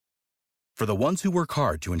For the ones who work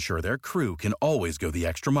hard to ensure their crew can always go the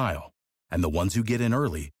extra mile, and the ones who get in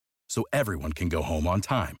early so everyone can go home on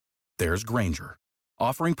time, there's Grainger,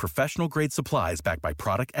 offering professional-grade supplies backed by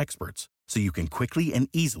product experts so you can quickly and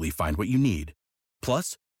easily find what you need.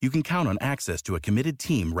 Plus, you can count on access to a committed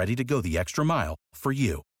team ready to go the extra mile for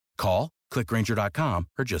you. Call, click Grainger.com,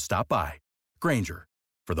 or just stop by. Grainger,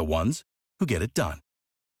 for the ones who get it done.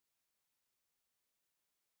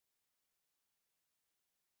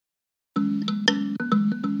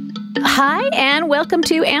 Hi, and welcome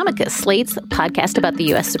to Amicus, Slate's podcast about the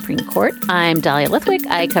U.S. Supreme Court. I'm Dahlia Lithwick.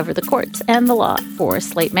 I cover the courts and the law for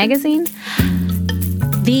Slate Magazine.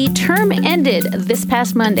 The term ended this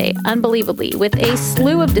past Monday, unbelievably, with a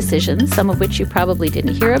slew of decisions, some of which you probably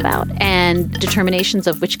didn't hear about, and determinations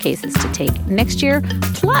of which cases to take next year,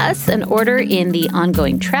 plus an order in the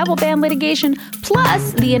ongoing travel ban litigation,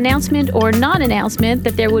 plus the announcement or non-announcement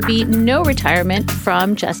that there would be no retirement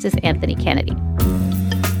from Justice Anthony Kennedy.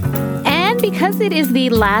 Because it is the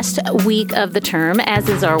last week of the term, as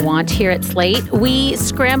is our wont here at Slate, we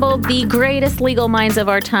scrambled the greatest legal minds of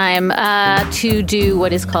our time to do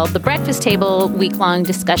what is called the Breakfast Table week-long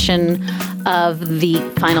discussion of the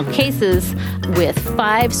final cases with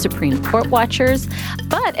 5 Supreme Court watchers.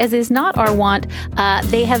 But as is not our wont,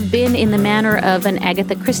 they have been in the manner of an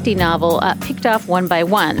Agatha Christie novel, picked off one by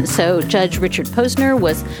one. So Judge Richard Posner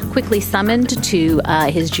was quickly summoned to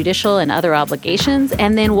his judicial and other obligations.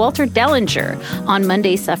 And then Walter Dellinger on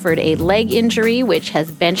Monday suffered a leg injury, which has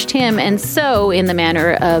benched him. And so, in the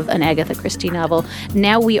manner of an Agatha Christie novel,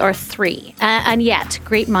 now we are 3. And yet,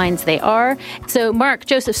 great minds they are. So Mark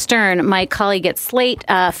Joseph Stern, my colleague at Slate,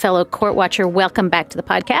 fellow court watcher, welcome back to the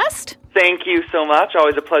podcast. Thank you so much.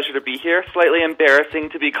 Always a pleasure to be here. Slightly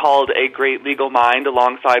embarrassing to be called a great legal mind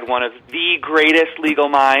alongside one of the greatest legal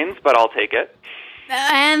minds, but I'll take it.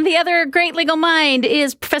 And the other great legal mind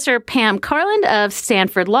is Professor Pam Karlan of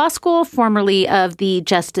Stanford Law School, formerly of the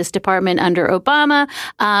Justice Department under Obama,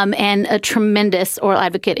 and a tremendous oral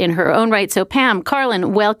advocate in her own right. So, Pam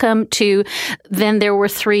Karlan, welcome to Then There Were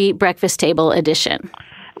 3 Breakfast Table edition.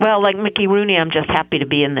 Well, like Mickey Rooney, I'm just happy to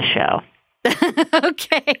be in the show.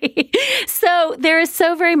 Okay. So there is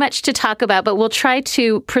so very much to talk about, but we'll try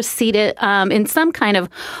to proceed it in some kind of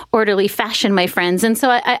orderly fashion, my friends. And so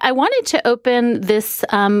I wanted to open this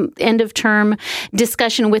end of term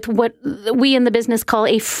discussion with what we in the business call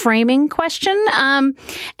a framing question. And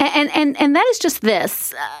that is just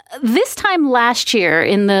this. This time last year,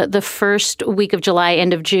 in the first week of July,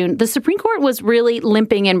 end of June, the Supreme Court was really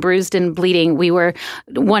limping and bruised and bleeding. We were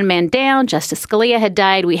one man down. Justice Scalia had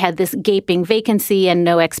died. We had this gaping vacancy and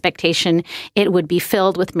no expectation it would be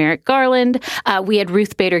filled with Merrick Garland. We had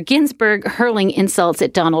Ruth Bader Ginsburg hurling insults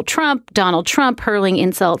at Donald Trump hurling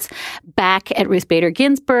insults back at Ruth Bader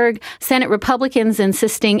Ginsburg, Senate Republicans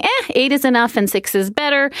insisting 8 is enough and 6 is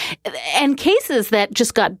better, and cases that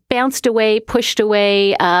just got bounced away, pushed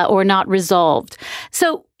away, or not resolved.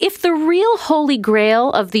 So if the real holy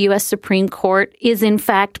grail of the U.S. Supreme Court is, in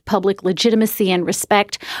fact, public legitimacy and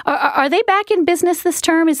respect, are they back in business this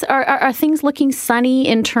term? Are things looking sunny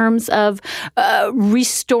in terms of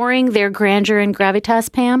restoring their grandeur and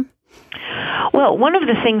gravitas, Pam? Well, one of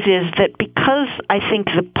the things is that because I think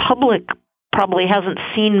the public probably hasn't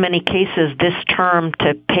seen many cases this term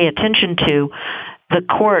to pay attention to, the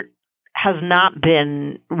court has not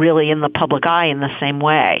been really in the public eye in the same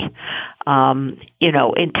way.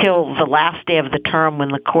 Until the last day of the term when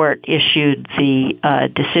the court issued the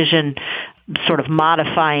decision sort of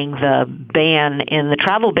modifying the ban in the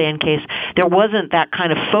travel ban case, there wasn't that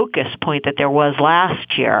kind of focus point that there was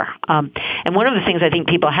last year. And one of the things I think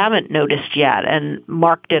people haven't noticed yet, and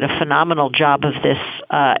Mark did a phenomenal job of this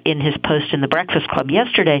in his post in the Breakfast Club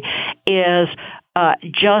yesterday, is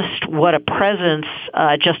just what a presence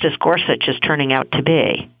Justice Gorsuch is turning out to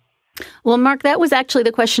be. Well, Mark, that was actually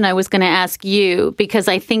the question I was going to ask you, because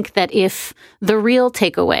I think that if the real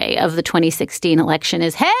takeaway of the 2016 election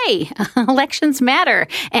is, hey, elections matter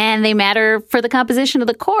and they matter for the composition of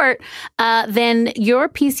the court, then your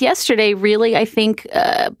piece yesterday really, I think,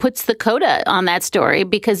 puts the coda on that story,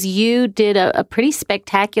 because you did a pretty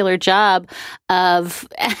spectacular job of,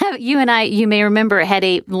 you and I, you may remember, had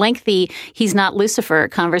a lengthy He's Not Lucifer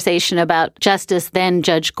conversation about Justice then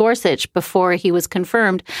Judge Gorsuch before he was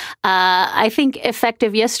confirmed. I think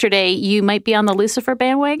effective yesterday, you might be on the Lucifer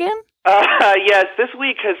bandwagon? Yes, this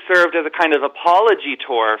week has served as a kind of apology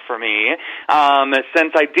tour for me,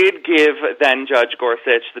 since I did give then Judge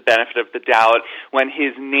Gorsuch the benefit of the doubt when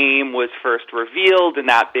his name was first revealed in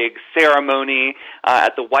that big ceremony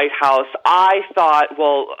at the White House. I thought,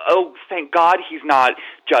 well, thank God he's not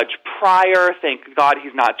Judge Pryor. Thank God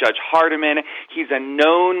he's not Judge Hardiman. He's a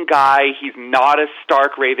known guy. He's not a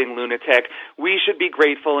stark raving lunatic. We should be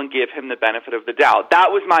grateful and give him the benefit of the doubt. That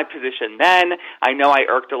was my position then. I know I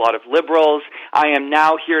irked a lot of liberals. I am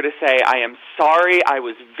now here to say I am sorry. I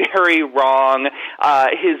was very wrong.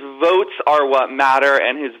 His votes are what matter,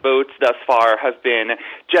 and his votes thus far have been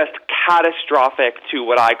just catastrophic to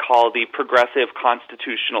what I call the progressive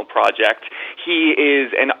constitutional project. He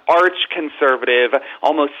is an arch conservative,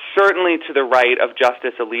 almost certainly to the right of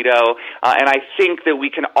Justice Alito, and I think that we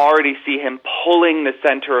can already see him pulling the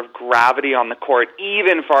center of gravity on the court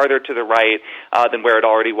even farther to the right than where it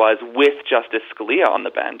already was with Justice Scalia on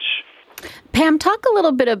the bench. Pam, talk a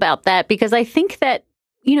little bit about that, because I think that,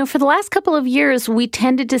 you know, for the last couple of years, we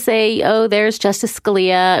tended to say, oh, there's Justice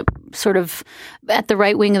Scalia sort of at the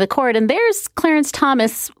right wing of the court, and there's Clarence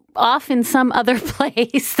Thomas off in some other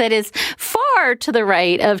place that is far to the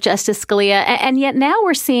right of Justice Scalia. And yet now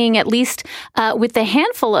we're seeing, at least with the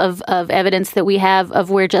handful of evidence that we have of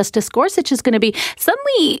where Justice Gorsuch is going to be,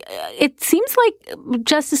 suddenly it seems like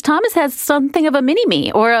Justice Thomas has something of a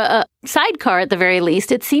mini-me, or a sidecar at the very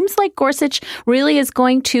least. It seems like Gorsuch really is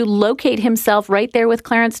going to locate himself right there with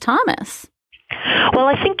Clarence Thomas. Well,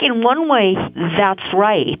 I think in one way that's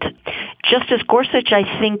right. Justice Gorsuch, I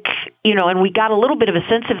think, you know, and we got a little bit of a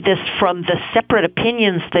sense of this from the separate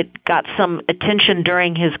opinions that got some attention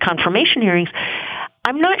during his confirmation hearings.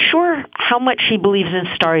 I'm not sure how much he believes in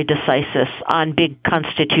stare decisis on big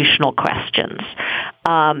constitutional questions.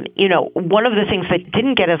 You know, one of the things that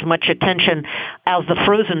didn't get as much attention as the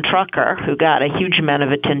frozen trucker, who got a huge amount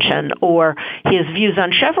of attention, or his views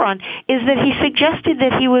on Chevron, is that he suggested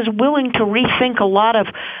that he was willing to rethink a lot of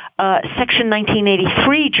Section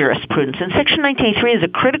 1983 jurisprudence. And Section 1983 is a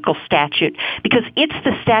critical statute because it's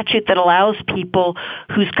the statute that allows people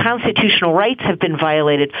whose constitutional rights have been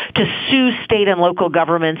violated to sue state and local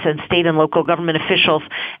governments and state and local government officials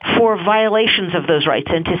for violations of those rights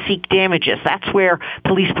and to seek damages. That's where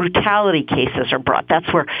police brutality cases are brought.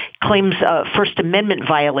 That's where claims, First Amendment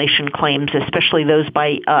violation claims, especially those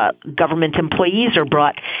by government employees, are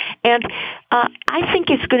brought. And I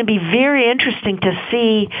think it's going to be very interesting to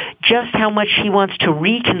see just how much he wants to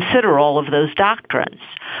reconsider all of those doctrines.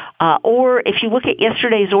 Or if you look at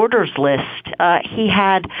yesterday's orders list, he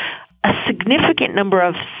had a significant number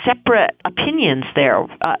of separate opinions there.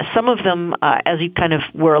 Some of them, as you kind of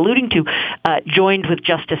were alluding to, joined with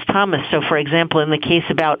Justice Thomas. So, for example, in the case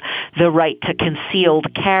about the right to concealed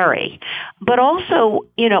carry. But also,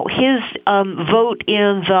 you know, his vote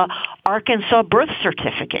in the Arkansas birth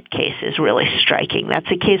certificate case is really striking. That's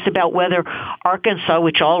a case about whether Arkansas,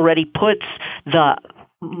 which already puts the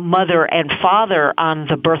mother and father on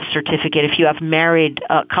the birth certificate if you have married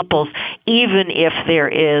couples, even if there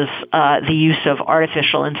is the use of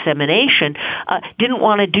artificial insemination, didn't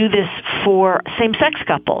want to do this for same-sex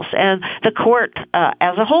couples. And the court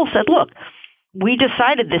as a whole said, look, we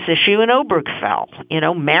decided this issue in Obergefell. You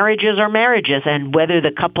know, marriages are marriages, and whether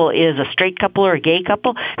the couple is a straight couple or a gay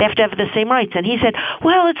couple, they have to have the same rights. And he said,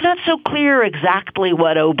 well, it's not so clear exactly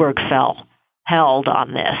what Obergefell held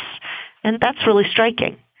on this. And that's really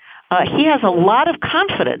striking. He has a lot of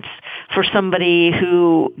confidence for somebody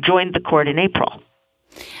who joined the court in April.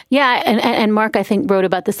 Yeah, and Mark, I think, wrote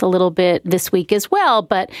about this a little bit this week as well.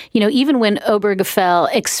 But, you know, even when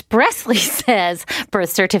Obergefell expressly says birth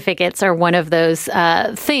certificates are one of those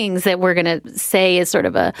things that we're going to say is sort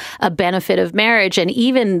of a benefit of marriage. And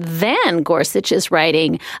even then, Gorsuch is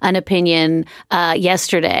writing an opinion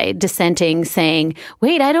yesterday, dissenting, saying,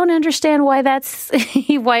 wait, I don't understand why that's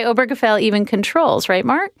why Obergefell even controls. Right,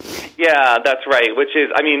 Mark? Yeah, that's right. Which is,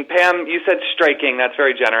 I mean, Pam, you said striking. That's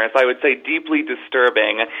very generous. I would say deeply disturbing.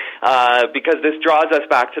 Because this draws us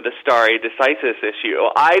back to the stare decisis issue.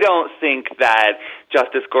 I don't think that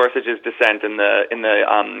Justice Gorsuch's dissent in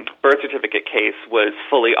the birth certificate case was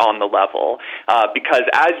fully on the level, because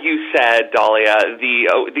as you said, Dahlia,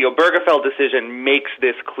 the Obergefell decision makes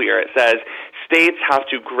this clear. It says states have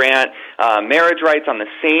to grant marriage rights on the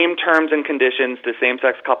same terms and conditions to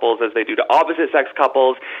same-sex couples as they do to opposite-sex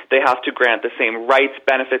couples. They have to grant the same rights,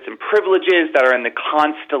 benefits, and privileges that are in the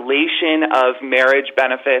constellation of marriage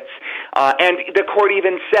benefits. And the court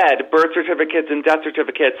even said birth certificates and death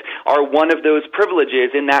certificates are one of those privileges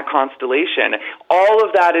privileges in that constellation. All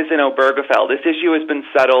of that is in Obergefell. This issue has been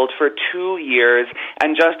settled for 2 years,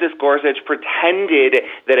 and Justice Gorsuch pretended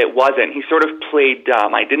that it wasn't. He sort of played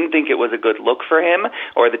dumb. I didn't think it was a good look for him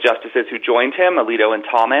or the justices who joined him, Alito and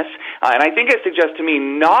Thomas. And I think it suggests to me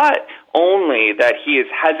not only that he is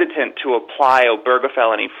hesitant to apply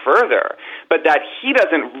Obergefell any further, but that he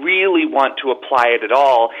doesn't really want to apply it at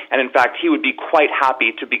all, and in fact, he would be quite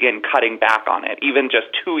happy to begin cutting back on it, even just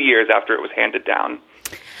 2 years after it was handed down.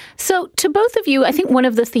 So to both of you, I think one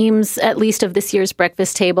of the themes, at least of this year's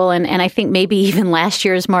Breakfast Table, and I think maybe even last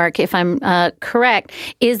year's, Mark, if I'm correct,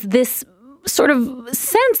 is this sort of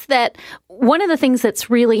sense that one of the things that's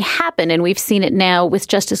really happened, and we've seen it now with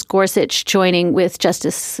Justice Gorsuch joining with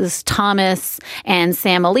Justices Thomas and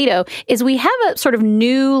Sam Alito, is we have a sort of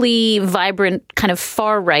newly vibrant kind of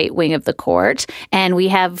far-right wing of the court, and we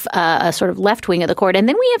have a sort of left wing of the court, and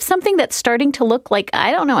then we have something that's starting to look like,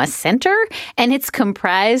 I don't know, a center, and it's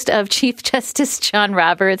comprised of Chief Justice John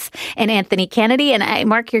Roberts and Anthony Kennedy. And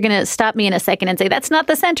Mark, you're going to stop me in a second and say, that's not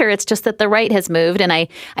the center, it's just that the right has moved, and I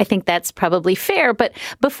think that's probably fair. But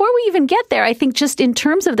before we even get there, I think just in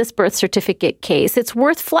terms of this birth certificate case, it's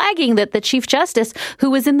worth flagging that the Chief Justice,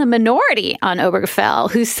 who was in the minority on Obergefell,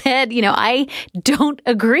 who said, I don't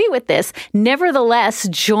agree with this, nevertheless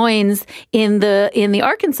joins in the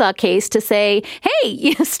Arkansas case to say,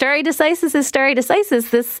 hey, stare decisis is stare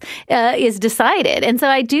decisis. This is decided. And so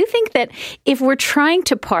I do think that if we're trying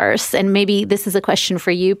to parse, and maybe this is a question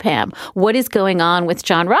for you, Pam, what is going on with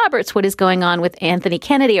John Roberts? What is going on with Anthony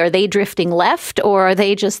Kennedy? Are they drifting left or are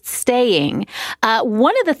they just staying?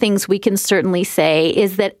 One of the things we can certainly say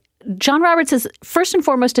is that John Roberts is first and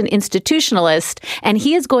foremost an institutionalist, and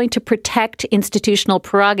he is going to protect institutional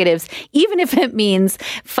prerogatives, even if it means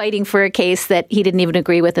fighting for a case that he didn't even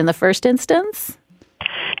agree with in the first instance.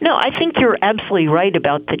 No, I think you're absolutely right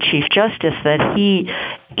about the Chief Justice, that he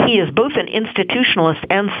is both an institutionalist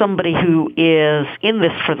and somebody who is in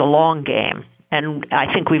this for the long game. And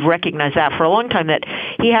I think we've recognized that for a long time, that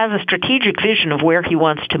he has a strategic vision of where he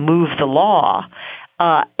wants to move the law.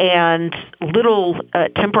 And little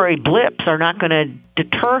temporary blips are not going to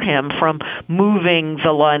deter him from moving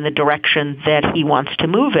the law in the direction that he wants to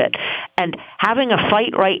move it. And having a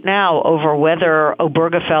fight right now over whether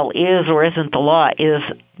Obergefell is or isn't the law is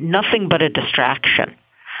nothing but a distraction.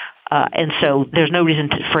 And so there's no reason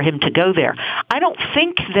for him to go there. I don't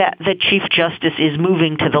think that the Chief Justice is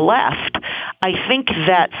moving to the left. I think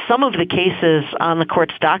that some of the cases on the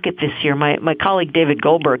court's docket this year, my colleague David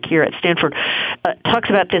Goldberg here at Stanford talks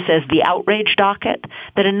about this as the outrage docket,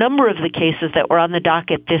 that a number of the cases that were on the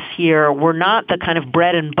docket this year were not the kind of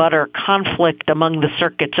bread and butter conflict among the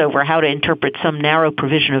circuits over how to interpret some narrow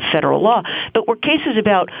provision of federal law, but were cases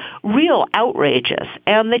about real outrages.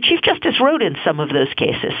 And the Chief Justice wrote in some of those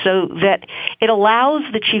cases. So that it allows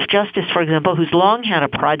the Chief Justice, for example, who's long had a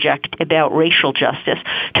project about racial justice,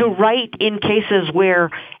 to write in cases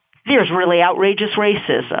where there's really outrageous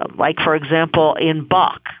racism, like, for example, in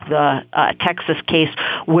Buck, the Texas case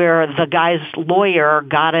where the guy's lawyer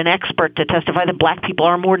got an expert to testify that black people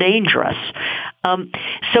are more dangerous.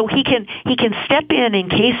 So he can step in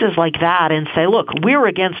cases like that and say, look, we're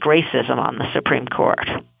against racism on the Supreme Court.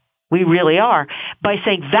 We really are, by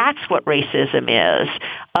saying that's what racism is,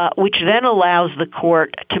 which then allows the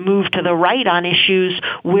court to move to the right on issues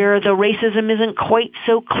where the racism isn't quite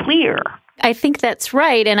so clear. I think that's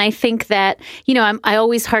right. And I think that, I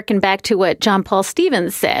always hearken back to what John Paul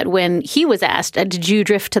Stevens said when he was asked, did you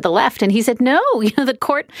drift to the left? And he said, no, the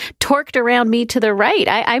court torqued around me to the right.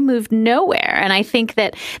 I moved nowhere. And I think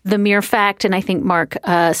that the mere fact, and I think Mark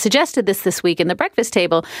suggested this week in the Breakfast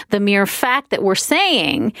Table, the mere fact that we're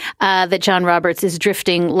saying that John Roberts is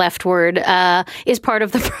drifting leftward is part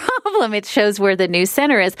of the problem. It shows where the new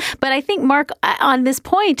center is. But I think, Mark, on this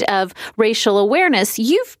point of racial awareness,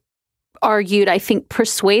 you've argued, I think,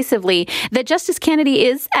 persuasively that Justice Kennedy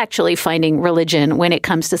is actually finding religion when it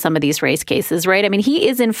comes to some of these race cases, right? I mean, he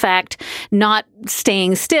is, in fact, not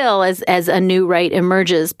staying still as a new right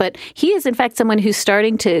emerges, but he is, in fact, someone who's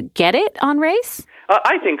starting to get it on race?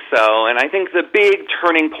 I think so, and I think the big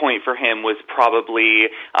turning point for him was probably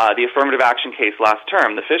the affirmative action case last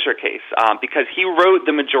term, the Fisher case, because he wrote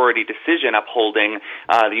the majority decision upholding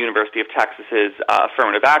the University of Texas's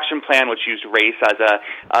affirmative action plan, which used race as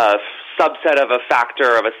a subset of a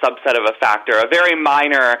factor of a subset of a factor, a very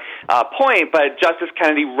minor point, but Justice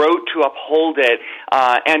Kennedy wrote to uphold it,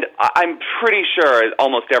 and I'm pretty sure,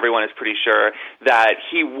 almost everyone is pretty sure, that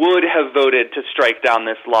he would have voted to strike down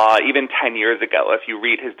this law even 10 years ago. If you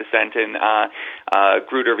read his dissent in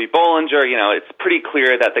Grutter v. Bollinger, it's pretty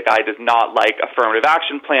clear that the guy does not like affirmative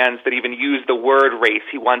action plans that even use the word race.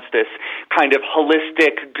 He wants this kind of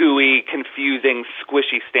holistic, gooey, confusing,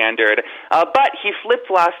 squishy standard. But he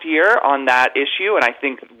flipped last year on that issue, and I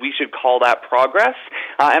think we should call that progress.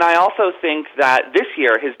 And I also think that this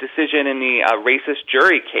year, his decision in the racist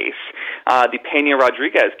jury case, the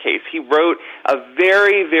Pena-Rodriguez case, he wrote a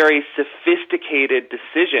very, very sophisticated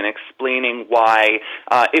decision explaining why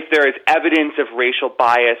if there is evidence of racial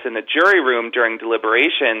bias in the jury room during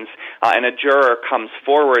deliberations and a juror comes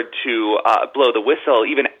forward to blow the whistle,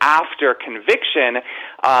 even after conviction,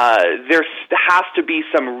 there has to be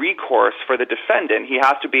some recourse for the defendant. He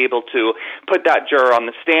has to be able to put that juror on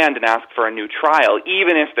the stand and ask for a new trial,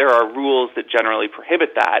 even if there are rules that generally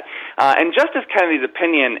prohibit that. And Justice Kennedy's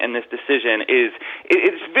opinion in this decision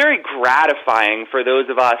it's very gratifying for those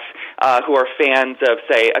of us who are fans of,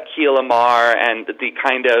 say, Akhil Amar and the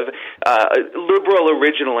kind of liberal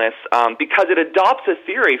originalists, because it adopts a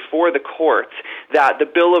theory for the court that the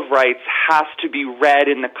Bill of Rights has to be read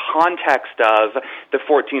in the context of the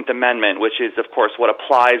 14th Amendment, which is, of course, what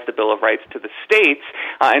applies the Bill of Rights to the states.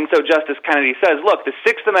 And so Justice Kennedy says, look, the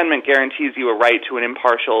Sixth Amendment guarantees you a right to an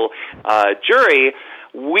impartial jury.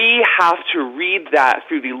 We have to read that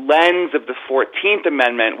through the lens of the 14th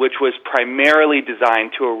Amendment, which was primarily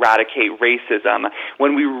designed to eradicate racism.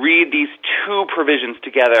 When we read these two provisions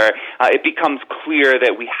together, it becomes clear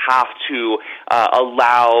that we have to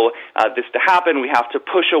allow this to happen. We have to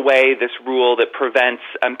push away this rule that prevents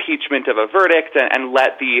impeachment of a verdict and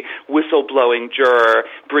let the whistleblowing juror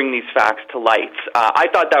bring these facts to light.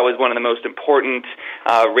 I thought that was one of the most important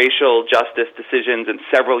racial justice decisions in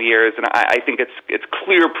several years, and I think it's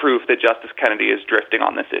clear proof that Justice Kennedy is drifting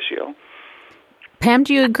on this issue. Pam,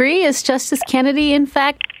 do you agree? Is Justice Kennedy, in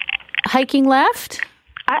fact, hiking left?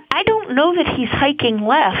 I don't know that he's hiking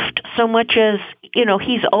left so much as,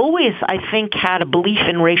 he's always, I think, had a belief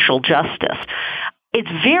in racial justice. It's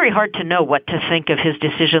very hard to know what to think of his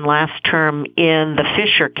decision last term in the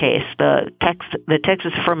Fisher case, the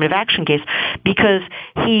Texas affirmative action case, because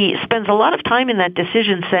he spends a lot of time in that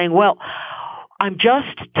decision saying, well, I'm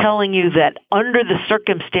just telling you that under the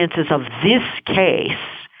circumstances of this case,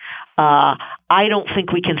 I don't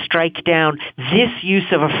think we can strike down this use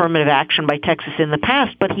of affirmative action by Texas in the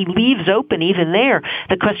past, but he leaves open even there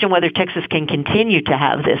the question whether Texas can continue to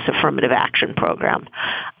have this affirmative action program.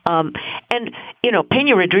 And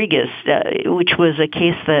Pena-Rodriguez, which was a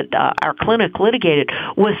case that our clinic litigated,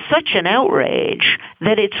 was such an outrage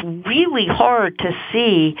that it's really hard to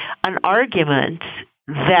see an argument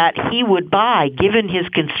that he would buy, given his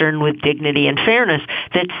concern with dignity and fairness,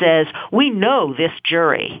 that says, we know this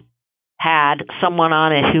jury had someone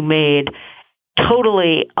on it who made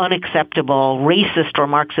totally unacceptable racist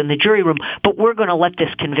remarks in the jury room, but we're going to let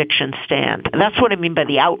this conviction stand. That's what I mean by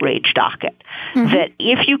the outrage docket. Mm-hmm. That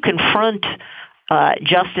if you confront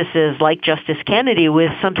justices like Justice Kennedy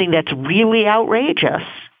with something that's really outrageous,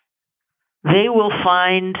 they will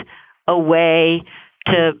find a way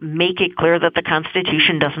to make it clear that the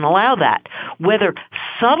Constitution doesn't allow that. Whether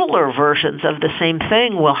subtler versions of the same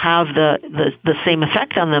thing will have the same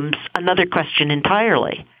effect on them is another question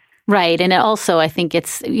entirely. Right. And also, I think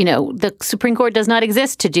it's, the Supreme Court does not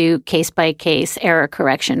exist to do case-by-case error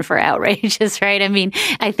correction for outrages, right? I mean,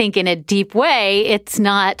 I think in a deep way, it's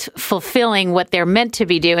not fulfilling what they're meant to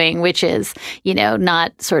be doing, which is,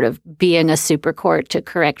 not sort of being a super court to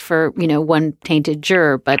correct for, one tainted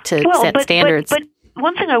juror, but to set standards. But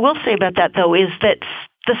one thing I will say about that, though, is that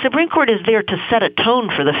the Supreme Court is there to set a tone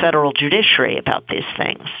for the federal judiciary about these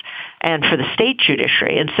things and for the state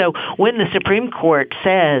judiciary. And so when the Supreme Court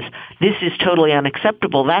says this is totally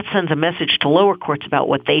unacceptable, that sends a message to lower courts about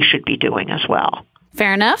what they should be doing as well.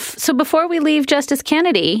 Fair enough. So before we leave Justice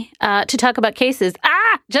Kennedy to talk about cases,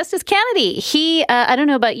 Justice Kennedy, he, I don't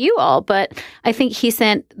know about you all, but I think he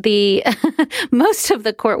sent the most of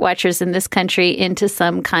the court watchers in this country into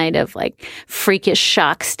some kind of like freakish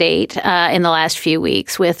shock state in the last few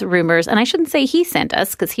weeks with rumors. And I shouldn't say he sent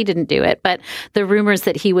us because he didn't do it, but the rumors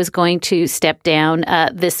that he was going to step down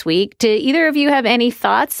this week. Do either of you have any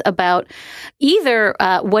thoughts about either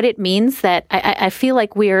what it means that I feel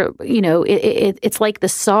like we're, it's like the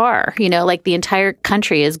SAR, like the entire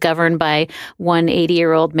country is governed by one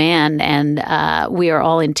 80-year-old 80-year-old man, and we are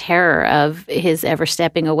all in terror of his ever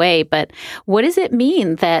stepping away. But what does it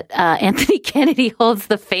mean that Anthony Kennedy holds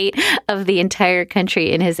the fate of the entire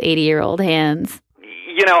country in his 80-year-old hands?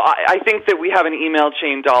 You know, I think that we have an email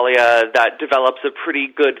chain, Dahlia, that develops a pretty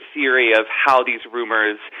good theory of how these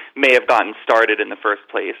rumors may have gotten started in the first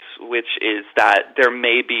place, which is that there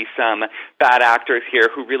may be some bad actors here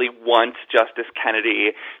who really want Justice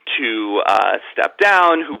Kennedy to step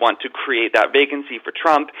down, who want to create that vacancy for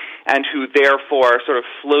Trump, and who therefore sort of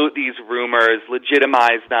float these rumors,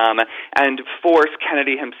 legitimize them, and force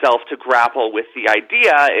Kennedy himself to grapple with the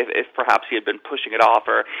idea, if perhaps he had been pushing it off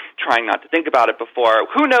or trying not to think about it before.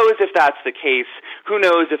 Who knows if that's the case? Who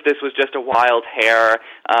knows if this was just a wild hair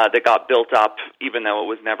that got built up, even though it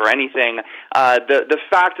was never anything? The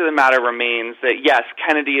fact of the matter remains that, yes,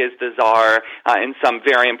 Kennedy is the czar in some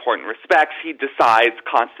very important respects. He decides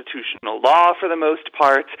constitutional law for the most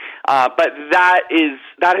part, but that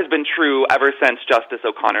has been true ever since Justice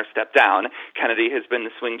O'Connor stepped down. Kennedy has been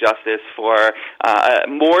the swing justice for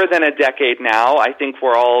more than a decade now. I think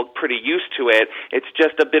we're all pretty used to it. It's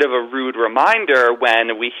just a bit of a rude reminder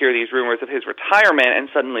when we hear these rumors of his retirement and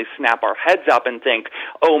suddenly snap our heads up and think,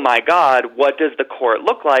 oh my God, what does the court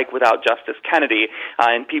look like without Justice Kennedy?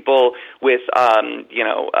 And people with,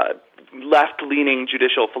 left-leaning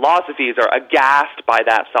judicial philosophies are aghast by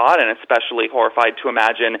that thought and especially horrified to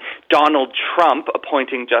imagine Donald Trump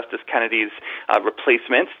appointing Justice Kennedy's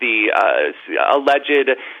replacement, the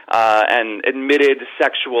alleged and admitted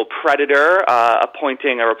sexual predator,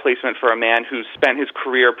 appointing a replacement for a man who spent his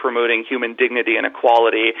career promoting human dignity and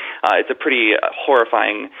equality. It's a pretty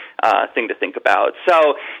horrifying thing to think about.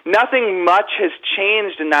 So nothing much has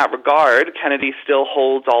changed in that regard. Kennedy still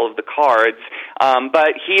holds all of the cards,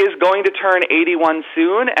 but he is going to turn 81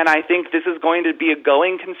 soon, and I think this is going to be a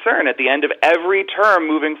going concern. At the end of every term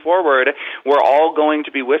moving forward, we're all going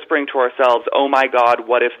to be whispering to ourselves, oh my God,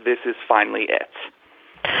 what if this is finally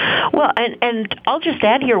it? Well, and I'll just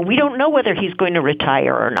add here, we don't know whether he's going to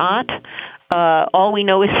retire or not. All we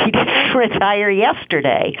know is he didn't retire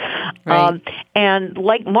yesterday. Right. And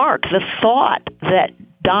like Mark, the thought that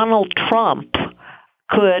Donald Trump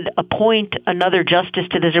could appoint another justice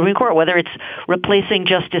to the Supreme Court, whether it's replacing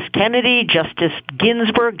Justice Kennedy, Justice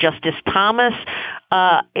Ginsburg, Justice Thomas.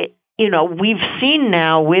 We've seen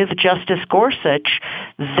now with Justice Gorsuch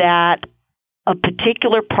that a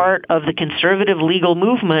particular part of the conservative legal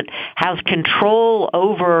movement has control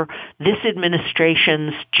over this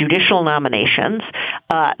administration's judicial nominations.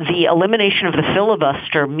 The elimination of the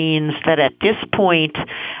filibuster means that at this point,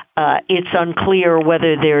 it's unclear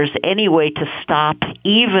whether there's any way to stop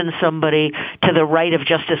even somebody to the right of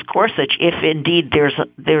Justice Gorsuch, if indeed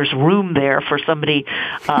there's room there for somebody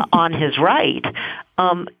on his right.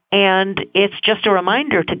 And it's just a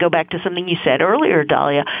reminder to go back to something you said earlier,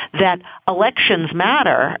 Dahlia, that elections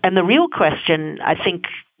matter. And the real question, I think,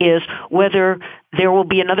 is whether there will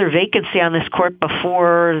be another vacancy on this court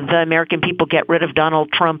before the American people get rid of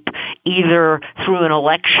Donald Trump, either through an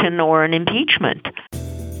election or an impeachment.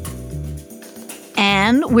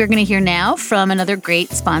 And we're going to hear now from another great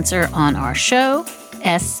sponsor on our show,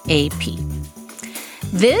 SAP.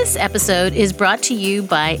 This episode is brought to you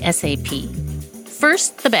by SAP.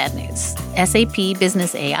 First, the bad news. SAP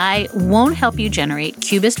Business AI won't help you generate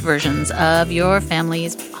cubist versions of your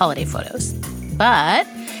family's holiday photos, but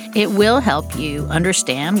it will help you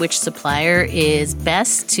understand which supplier is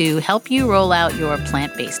best to help you roll out your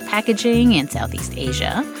plant-based packaging in Southeast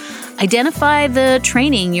Asia, identify the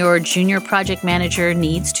training your junior project manager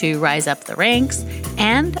needs to rise up the ranks,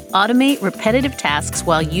 and automate repetitive tasks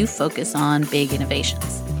while you focus on big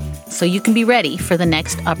innovations. So you can be ready for the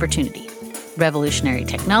next opportunity. Revolutionary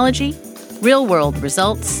technology, real-world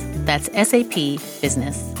results. That's SAP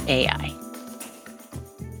Business AI.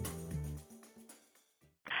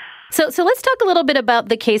 So let's talk a little bit about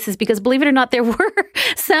the cases, because believe it or not, there were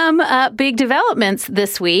some big developments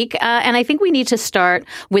this week. And I think we need to start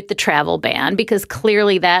with the travel ban, because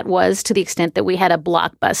clearly that was, to the extent that we had a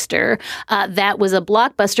blockbuster, that was a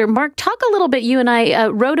blockbuster. Mark, talk a little bit. You and I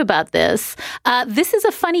wrote about this. This is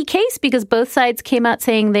a funny case because both sides came out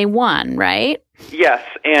saying they won, right? Yes,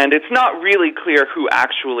 and it's not really clear who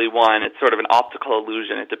actually won. It's sort of an optical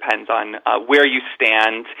illusion. It depends on where you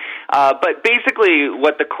stand. But basically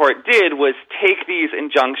what the court did was take these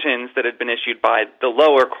injunctions that had been issued by the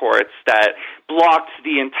lower courts that blocked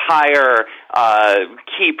the entire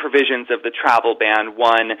key provisions of the travel ban,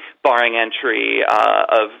 one barring entry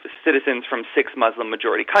of citizens from 6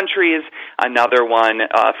 Muslim-majority countries, another one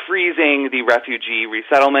freezing the refugee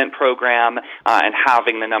resettlement program and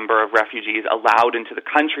having the number of refugees allowed allowed into the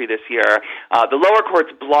country this year. The lower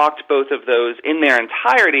courts blocked both of those in their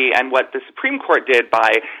entirety, and what the Supreme Court did by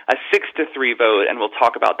a 6-3 vote, and we'll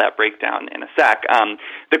talk about that breakdown in a sec,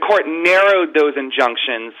 the court narrowed those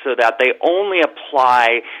injunctions so that they only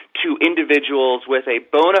apply to individuals with a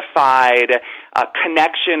bona fide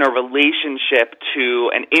connection or relationship to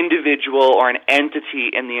an individual or an entity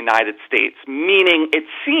in the United States, meaning it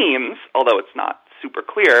seems, although it's not super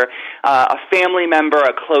clear, a family member,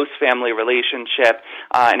 a close family relationship,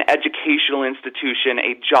 an educational institution,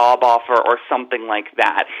 a job offer, or something like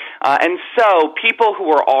that. And so people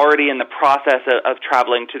who are already in the process of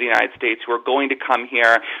traveling to the United States, who are going to come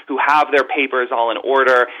here, who have their papers all in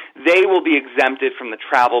order, they will be exempted from the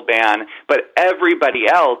travel ban, but everybody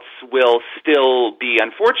else will still be,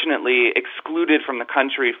 unfortunately, excluded from the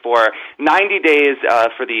country for 90 days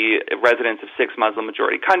for the residents of 6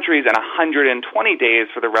 Muslim-majority countries and 120 days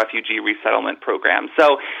for the refugee resettlement program.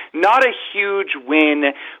 So not a huge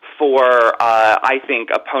win for, I think,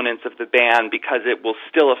 opponents of the ban because it will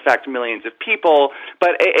still affect millions of people,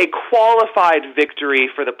 but a qualified victory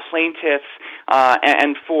for the plaintiffs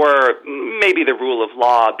and for maybe the rule of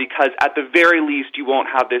law, because at the very least you won't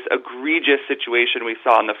have this egregious situation we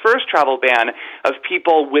saw in the first travel ban of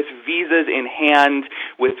people with visas in hand,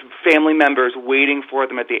 with family members waiting for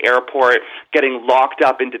them at the airport, getting locked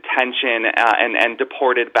up in detention and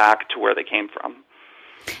deported back to where they came from.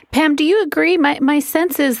 Pam, do you agree? My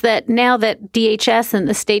sense is that now that DHS and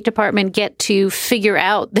the State Department get to figure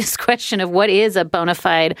out this question of what is a bona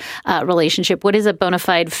fide relationship, what is a bona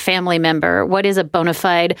fide family member, what is a bona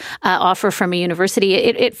fide offer from a university,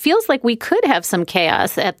 it feels like we could have some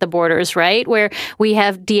chaos at the borders, right? Where we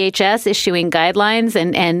have DHS issuing guidelines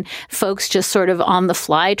and folks just sort of on the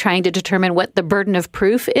fly trying to determine what the burden of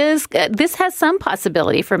proof is. This has some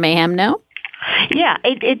possibility for mayhem, no? Yeah,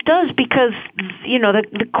 it does, because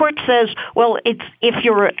the court says, well, if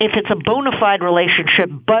it's a bona fide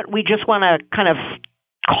relationship, but we just want to kind of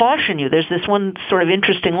caution you. There's this one sort of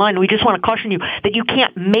interesting line. We just want to caution you that you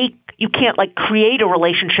can't like create a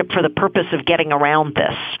relationship for the purpose of getting around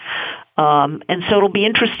this. And so it'll be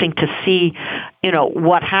interesting to see,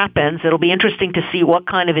 what happens. It'll be interesting to see what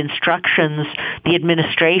kind of instructions the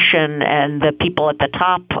administration and the people at the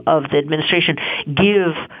top of the administration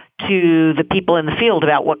give to the people in the field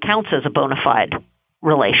about what counts as a bona fide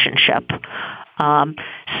relationship.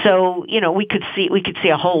 So, we could see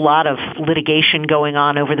a whole lot of litigation going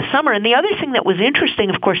on over the summer. And the other thing that was interesting,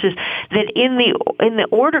 of course, is that in the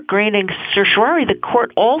order granting certiorari, the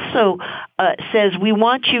court also says we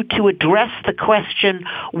want you to address the question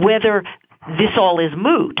whether this all is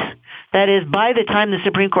moot. That is, by the time the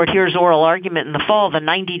Supreme Court hears oral argument in the fall, the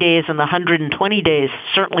 90 days and the 120 days,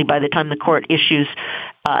 certainly by the time the court issues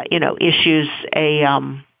a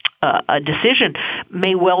decision,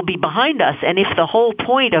 may well be behind us. And if the whole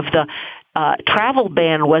point of the travel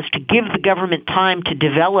ban was to give the government time to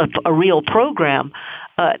develop a real program,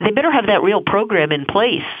 they better have that real program in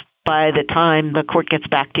place by the time the court gets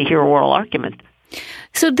back to hear oral argument.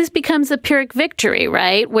 So this becomes a Pyrrhic victory,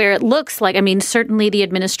 right? Where it looks like, certainly the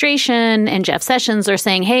administration and Jeff Sessions are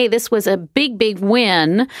saying, hey, this was a big, big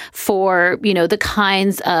win for, the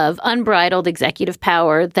kinds of unbridled executive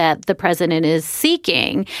power that the president is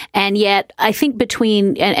seeking. And yet, I think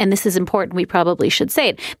and this is important, we probably should say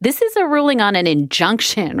it, this is a ruling on an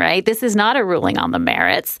injunction, right? This is not a ruling on the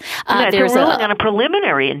merits. It's a ruling on a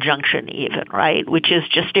preliminary injunction even, right? Which is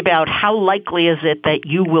just about how likely is it that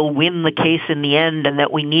you will win the case in the end, and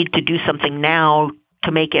that we need to do something now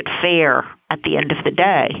to make it fair at the end of the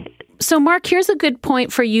day. So, Mark, here's a good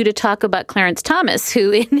point for you to talk about Clarence Thomas,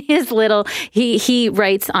 who in his he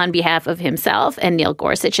writes on behalf of himself and Neil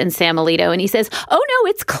Gorsuch and Sam Alito, and he says, oh, no,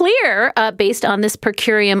 it's clear, based on this per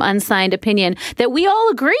curiam unsigned opinion, that we all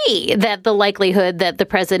agree that the likelihood that the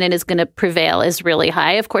president is going to prevail is really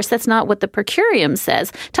high. Of course, that's not what the per curiam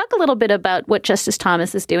says. Talk a little bit about what Justice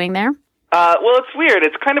Thomas is doing there. Well, it's weird.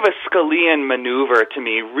 It's kind of a Scalian maneuver to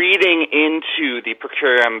me, reading into the per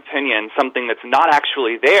curiam opinion something that's not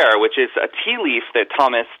actually there, which is a tea leaf that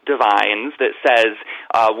Thomas divines that says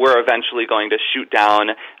we're eventually going to shoot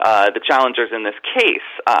down the challengers in this case.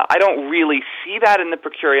 I don't really see that in the per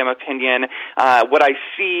curiam opinion. What I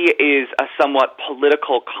see is a somewhat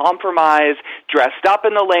political compromise dressed up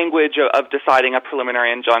in the language of deciding a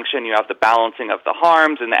preliminary injunction. You have the balancing of the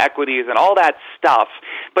harms and the equities and all that stuff,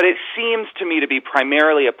 but it seems seems to me to be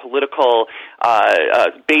primarily a political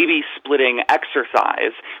baby-splitting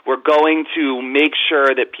exercise. We're going to make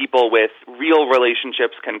sure that people with real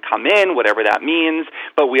relationships can come in, whatever that means,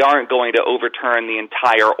 but we aren't going to overturn the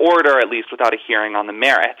entire order, at least without a hearing on the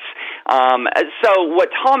merits. So what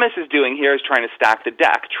Thomas is doing here is trying to stack the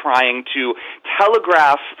deck, trying to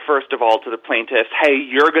telegraph, first of all, to the plaintiffs, hey,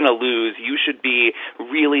 you're going to lose. You should be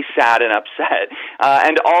really sad and upset.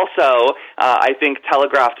 And also, I think,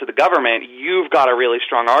 telegraph to the government, you've got a really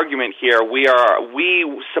strong argument here. We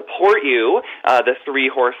support you, the three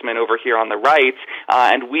horsemen over here on the right,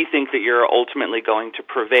 and we think that you're ultimately going to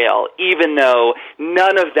prevail, even though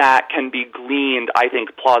none of that can be gleaned, I think,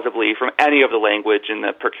 plausibly from any of the language in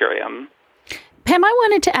the per curiam. Pam, I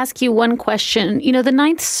wanted to ask you one question. You know, the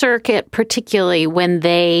Ninth Circuit, particularly when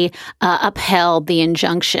they upheld the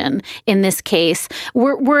injunction in this case,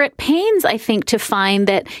 were at pains, I think, to find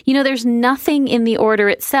that, you know, there's nothing in the order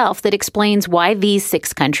itself that explains why these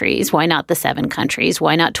 6 countries, why not the 7 countries,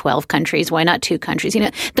 why not 12 countries, why not 2 countries. You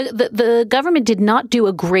know, the government did not do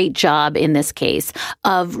a great job in this case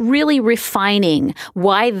of really refining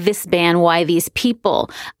why this ban, why these people.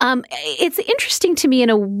 It's interesting to me in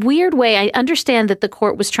a weird way. I understand that the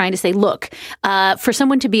court was trying to say, look, for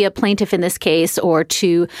someone to be a plaintiff in this case or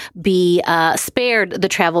to be spared the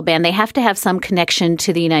travel ban, they have to have some connection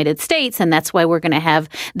to the United States. And that's why we're going to have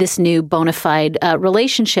this new bona fide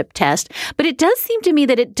relationship test. But it does seem to me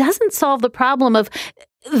that it doesn't solve the problem of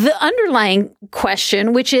the underlying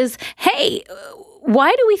question, which is, hey,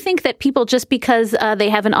 why do we think that people, just because they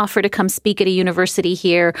have an offer to come speak at a university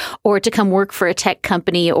here or to come work for a tech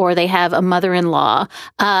company or they have a mother-in-law,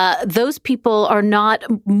 those people are not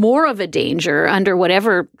more of a danger under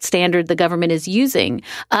whatever standard the government is using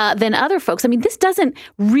than other folks? I mean, this doesn't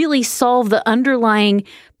really solve the underlying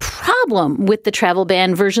problem with the travel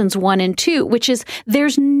ban versions 1 and 2, which is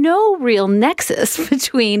there's no real nexus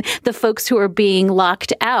between the folks who are being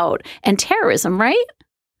locked out and terrorism, right?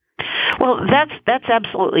 Well, that's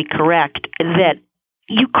absolutely correct. That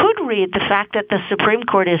you could read the fact that the Supreme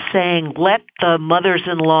Court is saying, let the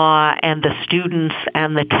mothers-in-law and the students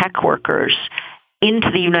and the tech workers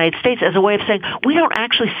into the United States as a way of saying, we don't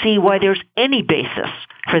actually see why there's any basis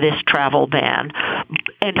for this travel ban.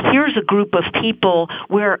 And here's a group of people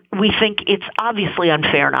where we think it's obviously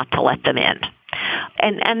unfair not to let them in.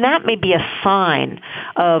 And that may be a sign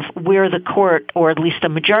of where the court, or at least a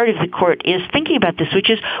majority of the court, is thinking about this, which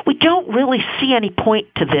is we don't really see any point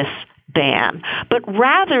to this ban. But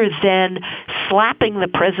rather than slapping the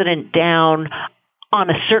president down on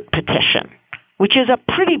a cert petition, which is a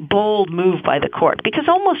pretty bold move by the court, because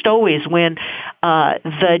almost always when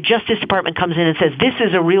the Justice Department comes in and says, this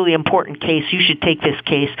is a really important case, you should take this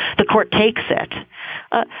case, the court takes it.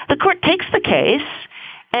 The court takes the case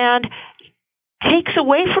and takes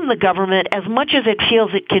away from the government as much as it feels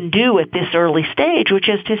it can do at this early stage, which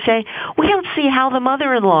is to say, we don't see how the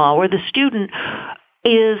mother-in-law or the student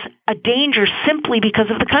is a danger simply because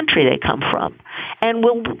of the country they come from. And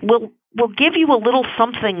we'll give you a little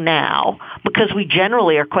something now, because we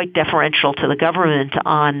generally are quite deferential to the government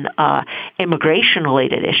on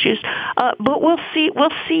immigration-related issues, but we'll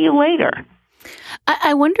see you later.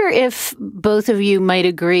 I wonder if both of you might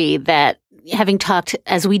agree that, having talked,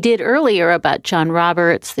 as we did earlier, about John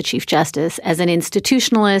Roberts, the Chief Justice, as an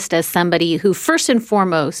institutionalist, as somebody who first and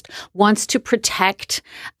foremost wants to protect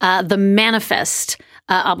the manifest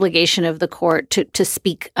obligation of the court to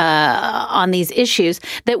speak on these issues,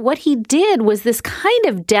 that what he did was this kind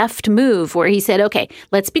of deft move where he said, okay,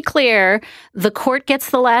 let's be clear, the court gets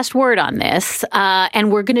the last word on this,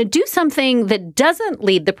 and we're going to do something that doesn't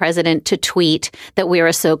lead the president to tweet that we're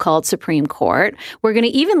a so-called Supreme Court. We're going to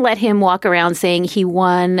even let him walk around saying he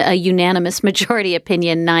won a unanimous majority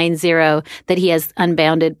opinion 9-0, that he has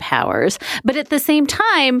unbounded powers. But at the same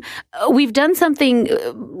time, we've done something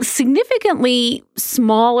significantly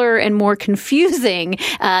smaller and more confusing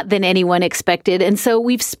than anyone expected. And so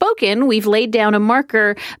we've laid down a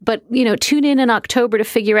marker, but, tune in October to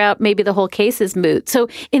figure out maybe the whole case is moot. So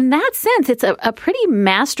in that sense, it's a pretty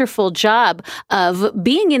masterful job of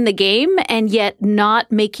being in the game and yet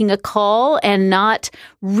not making a call and not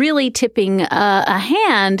really tipping a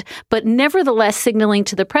hand, but nevertheless signaling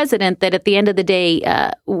to the president that at the end of the day,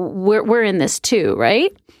 we're in this too,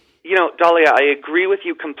 right? Dahlia, I agree with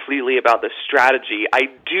you completely about the strategy. I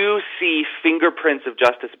do see fingerprints of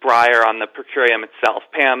Justice Breyer on the per curiam itself.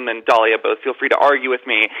 Pam and Dahlia both feel free to argue with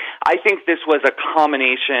me. I think this was a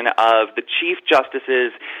combination of the Chief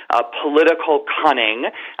Justice's political cunning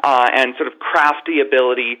and sort of crafty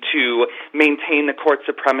ability to maintain the court's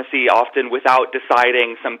supremacy, often without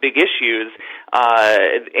deciding some big issues,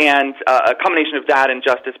 and a combination of that and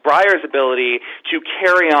Justice Breyer's ability to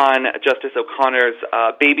carry on Justice O'Connor's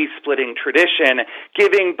baby-splitting tradition,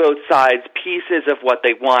 giving both sides pieces of what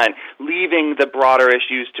they want, leaving the broader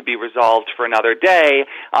issues to be resolved for another day,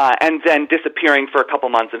 and then disappearing for a couple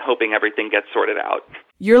months and hoping everything gets sorted out.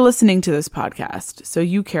 You're listening to this podcast, so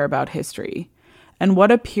you care about history. And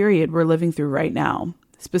what a period we're living through right now,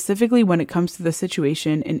 specifically when it comes to the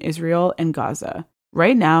situation in Israel and Gaza.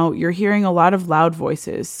 Right now, you're hearing a lot of loud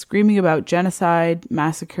voices screaming about genocide,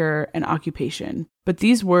 massacre, and occupation. But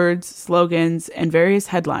these words, slogans, and various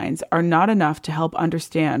headlines are not enough to help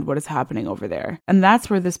understand what is happening over there. And that's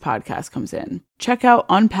where this podcast comes in. Check out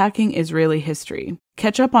Unpacking Israeli History.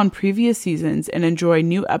 Catch up on previous seasons and enjoy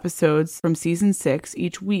new episodes from Season 6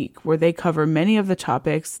 each week, where they cover many of the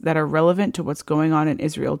topics that are relevant to what's going on in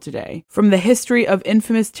Israel today. From the history of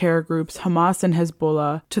infamous terror groups Hamas and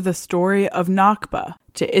Hezbollah, to the story of Nakba,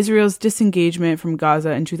 to Israel's disengagement from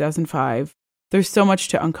Gaza in 2005, there's so much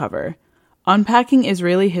to uncover. Unpacking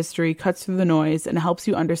Israeli History cuts through the noise and helps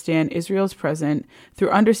you understand Israel's present through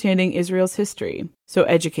understanding Israel's history. So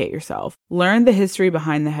educate yourself. Learn the history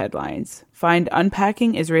behind the headlines. Find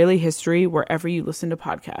Unpacking Israeli History wherever you listen to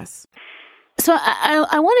podcasts. So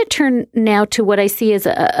I want to turn now to what I see as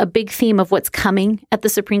a big theme of what's coming at the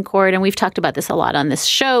Supreme Court. And we've talked about this a lot on this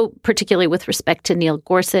show, particularly with respect to Neil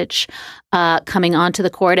Gorsuch coming onto the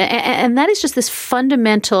court. And that is just this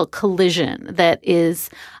fundamental collision that is,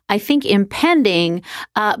 I think, impending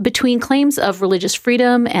between claims of religious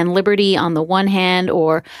freedom and liberty on the one hand,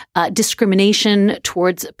 or discrimination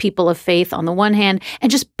towards people of faith on the one hand,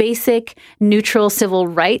 and just basic neutral civil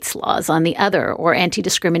rights laws on the other, or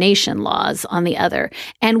anti-discrimination laws on the other.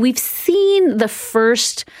 And we've seen the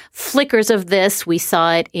first flickers of this. We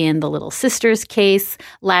saw it in the Little Sisters case.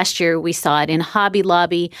 Last year, we saw it in Hobby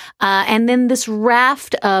Lobby. And then this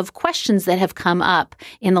raft of questions that have come up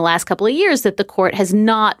in the last couple of years that the court has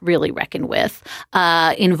not really reckoned with,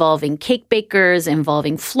 involving cake bakers,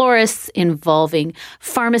 involving florists, involving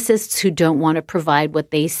pharmacists who don't want to provide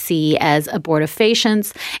what they see as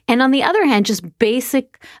abortifacients. And on the other hand, just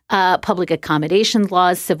basic public accommodations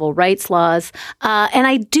laws, civil rights laws. And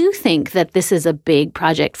I do think that this is a big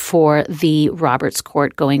project for the Roberts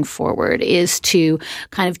Court going forward, is to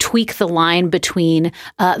kind of tweak the line between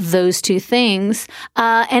those two things.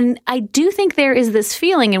 And I do think there is this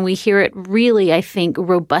feeling, and we hear it really, I think,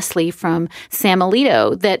 robustly from Sam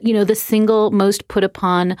Alito, that, you know, the single most put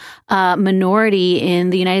upon minority in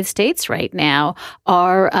the United States right now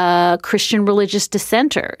are Christian religious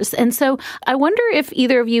dissenters. And so I wonder if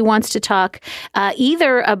either of you wants to talk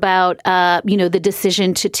either about, the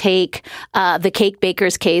decision to take the cake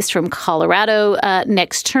bakers case from Colorado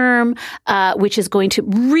next term, which is going to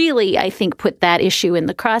really, I think, put that issue in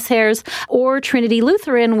the crosshairs, or Trinity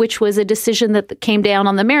Lutheran, which was a decision that came down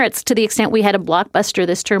on the merits. To the extent we had a blockbuster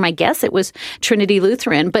this term, I guess it was Trinity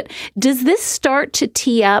Lutheran. But does this start to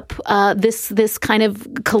tee up this kind of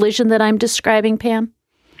collision that I'm describing, Pam?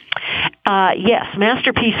 Yes,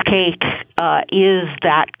 Masterpiece Cake is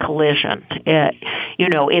that collision.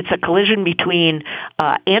 It's a collision between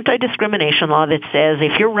anti-discrimination law that says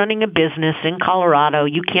if you're running a business in Colorado,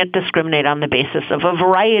 you can't discriminate on the basis of a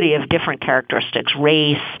variety of different characteristics,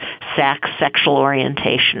 race, sex, sexual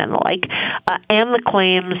orientation, and the like, and the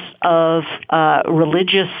claims of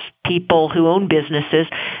religious people who own businesses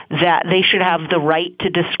that they should have the right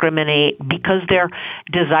to discriminate because their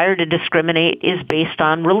desire to discriminate is based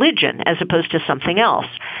on religion as opposed to something else.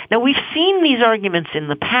 Now, we've seen these arguments in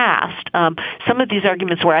the past. Some of these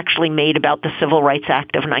arguments were actually made about the Civil Rights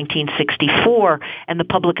Act of 1964 and the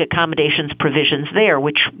public accommodations provisions there,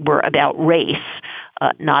 which were about race,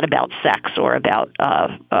 not about sex or about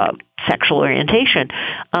sexual orientation.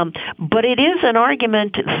 But it is an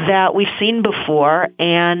argument that we've seen before,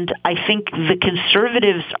 and I think the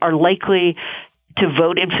conservatives are likely to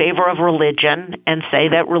vote in favor of religion and say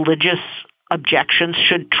that religious objections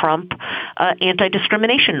should trump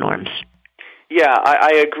anti-discrimination norms. Yeah,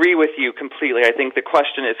 I agree with you completely. I think the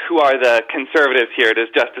question is, who are the conservatives here? Does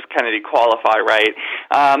Justice Kennedy qualify, right?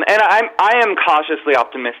 And I am cautiously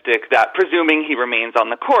optimistic that, presuming he remains on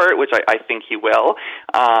the court, which I think he will,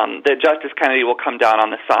 that Justice Kennedy will come down on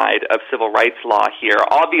the side of civil rights law here.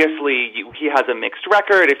 Obviously, he has a mixed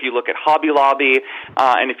record. If you look at Hobby Lobby,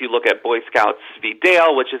 and if you look at Boy Scouts v.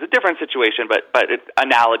 Dale, which is a different situation, but it's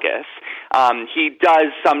analogous, he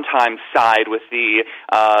does sometimes side with the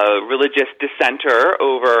religious dissenter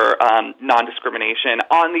over non-discrimination.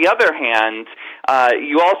 On the other hand,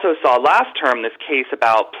 you also saw last term this case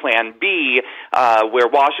about Plan B, where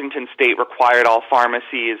Washington State required all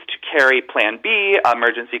pharmacies to carry Plan B,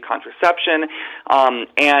 emergency contraception,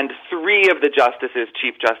 and three of the justices,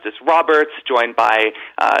 Chief Justice Roberts, joined by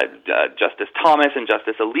Justice Thomas and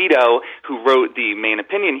Justice Alito, who wrote the main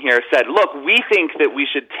opinion here, said, look, we think that we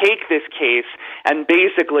should take this case and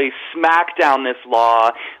basically smack down this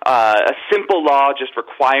law, a simple law just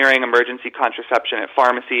requiring emergency contraception at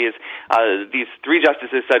pharmacies. These three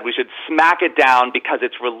justices said we should smack it down because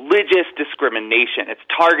it's religious discrimination. It's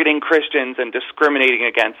targeting Christians and discriminating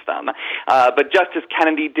against them. But Justice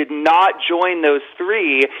Kennedy did not join those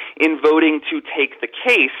three in voting to take the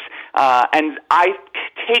case. And I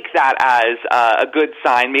take that as a good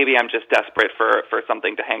sign. Maybe I'm just desperate for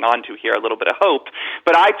something to hang on to here, a little bit of hope.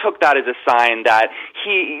 But I took that as a sign that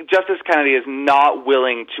Justice Kennedy is not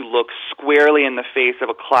willing to look squarely in the face of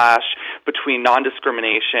a clash between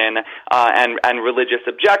non-discrimination and religious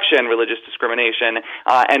objection, religious discrimination,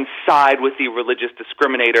 and side with the religious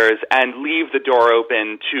discriminators and leave the door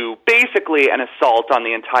open to basically an assault on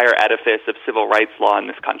the entire edifice of civil rights law in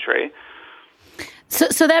this country.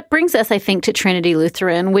 So that brings us, I think, to Trinity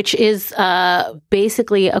Lutheran, which is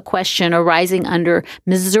basically a question arising under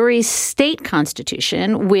Missouri's state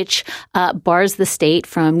constitution, which bars the state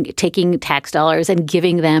from taking tax dollars and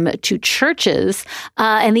giving them to churches.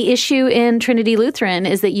 And the issue in Trinity Lutheran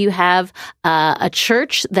is that you have a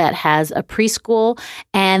church that has a preschool,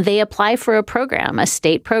 and they apply for a program, a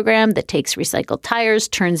state program that takes recycled tires,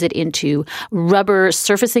 turns it into rubber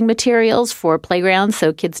surfacing materials for playgrounds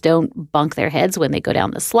so kids don't bunk their heads when they go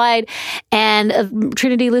down the slide. And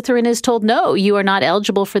Trinity Lutheran is told, no, you are not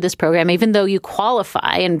eligible for this program, even though you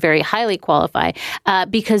qualify and very highly qualify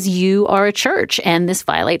because you are a church. And this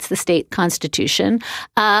violates the state constitution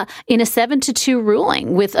in a 7-2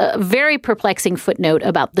 ruling with a very perplexing footnote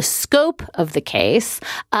about the scope of the case.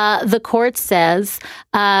 The court says,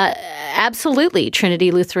 absolutely,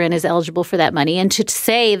 Trinity Lutheran is eligible for that money. And to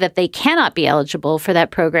say that they cannot be eligible for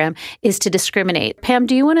that program is to discriminate. Pam,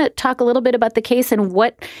 do you want to talk a little bit about the case and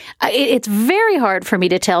what it's very hard for me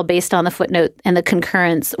to tell based on the footnote and the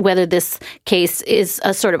concurrence whether this case is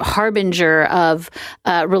a sort of harbinger of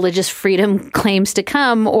religious freedom claims to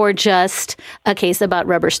come or just a case about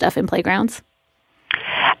rubber stuff in playgrounds?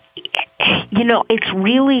 You know, it's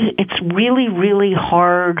really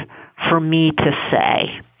hard for me to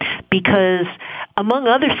say because, among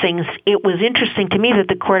other things, it was interesting to me that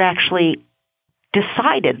the court actually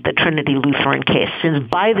decided the Trinity Lutheran case, since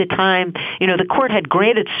by the time, the court had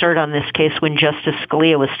granted cert on this case when Justice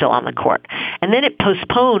Scalia was still on the court. And then it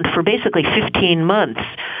postponed for basically 15 months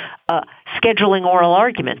scheduling oral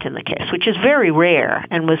argument in the case, which is very rare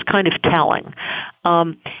and was kind of telling.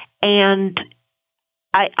 And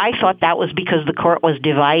I thought that was because the court was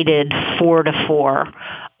divided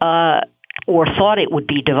 4-4, or thought it would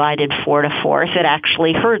be divided 4-4 if it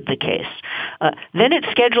actually heard the case. Then it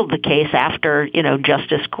scheduled the case after,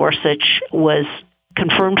 Justice Gorsuch was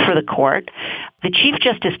confirmed for the court. The Chief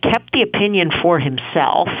Justice kept the opinion for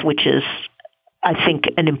himself, which is, I think,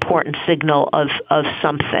 an important signal of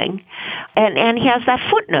something. And he has that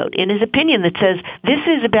footnote in his opinion that says, this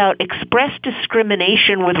is about express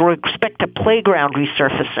discrimination with respect to playground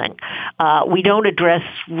resurfacing. We don't address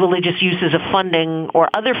religious uses of funding or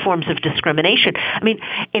other forms of discrimination. I mean,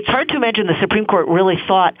 it's hard to imagine the Supreme Court really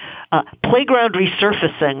thought playground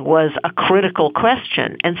resurfacing was a critical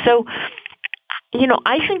question. And so,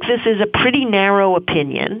 I think this is a pretty narrow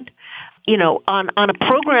opinion, on a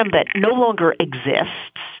program that no longer exists,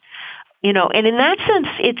 and in that sense,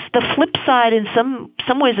 it's the flip side in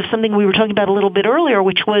some ways of something we were talking about a little bit earlier,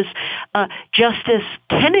 which was Justice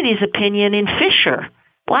Kennedy's opinion in Fisher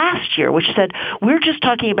last year, which said, we're just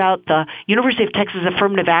talking about the University of Texas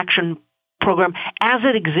Affirmative Action Program as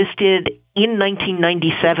it existed in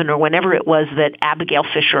 1997 or whenever it was that Abigail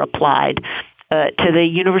Fisher applied to the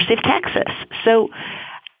University of Texas. So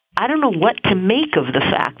I don't know what to make of the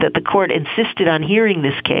fact that the court insisted on hearing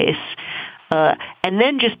this case and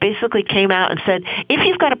then just basically came out and said, if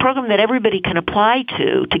you've got a program that everybody can apply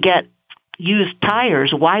to get used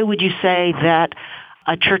tires, why would you say that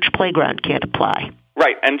a church playground can't apply.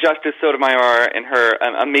 Right, and Justice Sotomayor, in her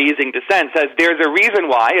amazing dissent, says there's a reason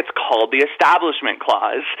why it's called the Establishment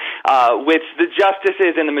Clause, which the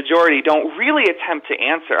justices in the majority don't really attempt to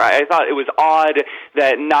answer. I thought it was odd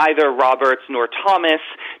that neither Roberts nor Thomas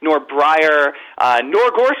nor Breyer nor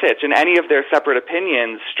Gorsuch, in any of their separate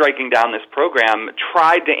opinions striking down this program,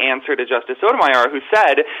 tried to answer to Justice Sotomayor, who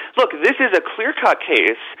said, look, this is a clear-cut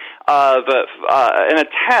case of an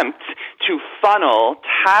attempt to funnel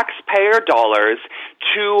taxpayer dollars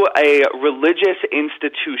to a religious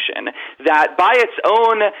institution that, by its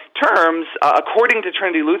own terms, according to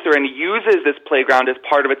Trinity Lutheran, uses this playground as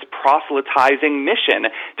part of its proselytizing mission.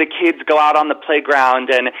 The kids go out on the playground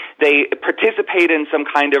and they participate in some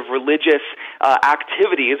kind of religious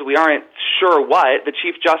activities. We aren't sure what. The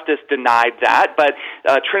Chief Justice denied that, but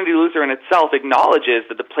Trinity Lutheran itself acknowledges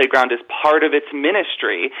that the playground is part of its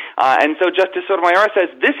ministry. And so Justice Sotomayor says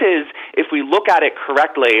this is, if we look at it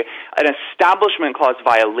correctly, an Establishment Clause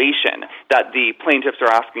violation that the plaintiffs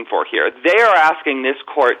are asking for here. They are asking this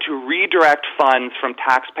court to redirect funds from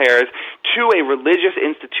taxpayers to a religious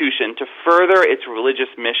institution to further its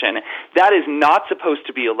religious mission. That is not supposed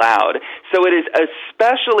to be allowed. So it is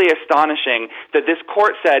especially astonishing that this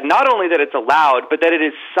court said not only that it's allowed, but that it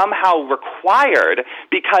is somehow required,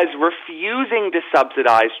 because refusing to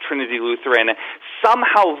subsidize Trinity Lutheran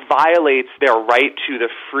somehow violates their right to the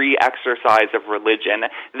free exercise of religion.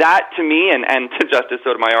 That, to me, and to Justice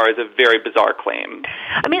Sotomayor, is a very bizarre claim.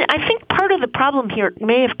 I mean, I think part of the problem here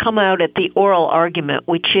may have come out at the oral argument,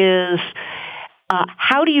 which is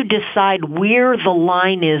how do you decide where the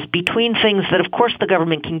line is between things that, of course, the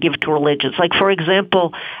government can give to religions, like, for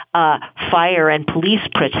example, fire and police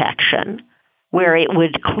protection, where it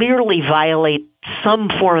would clearly violate some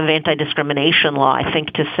form of anti-discrimination law, I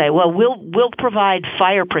think, to say, well, we'll provide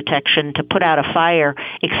fire protection to put out a fire,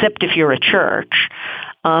 except if you're a church.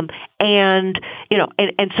 And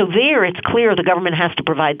so there it's clear the government has to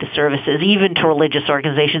provide the services, even to religious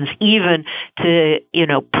organizations, even to,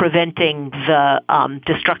 preventing the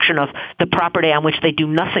destruction of the property on which they do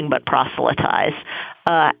nothing but proselytize.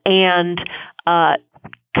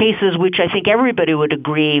 Cases which I think everybody would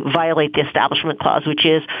agree violate the Establishment Clause, which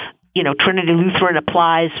is, Trinity Lutheran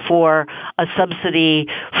applies for a subsidy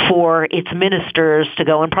for its ministers to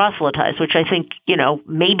go and proselytize, which I think,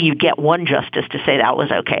 maybe you get one justice to say that was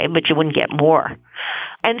okay, but you wouldn't get more.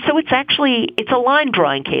 And so it's a line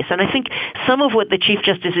drawing case. And I think some of what the Chief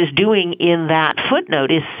Justice is doing in that footnote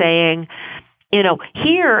is saying,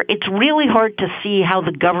 here it's really hard to see how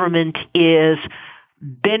the government is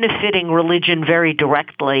benefiting religion very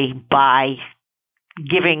directly by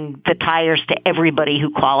giving the tires to everybody who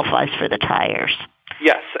qualifies for the tires.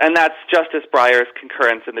 Yes, and that's Justice Breyer's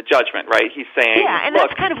concurrence in the judgment, right? He's saying, yeah, and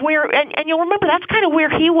that's kind of where, and you'll remember that's kind of where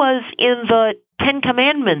he was in the Ten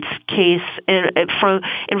Commandments case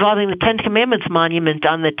involving the Ten Commandments monument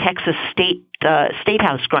on the Texas State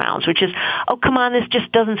House grounds, which is, oh, come on, this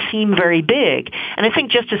just doesn't seem very big. And I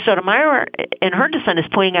think Justice Sotomayor in her dissent is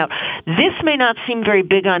pointing out, this may not seem very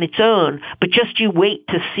big on its own, but just you wait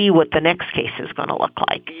to see what the next case is going to look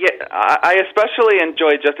like. Yeah, I especially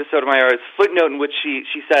enjoyed Justice Sotomayor's footnote in which she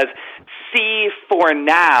says, see for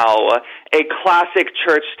now a classic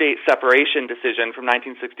church-state separation decision from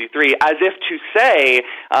 1963, as if to say,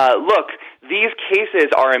 look, these cases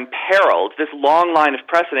are imperiled. This long line of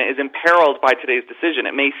precedent is imperiled by today's decision.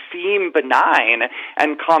 It may seem benign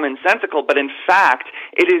and commonsensical, but in fact,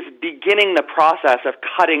 it is beginning the process of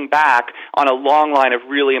cutting back on a long line of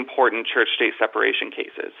really important church-state separation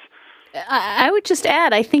cases. I would just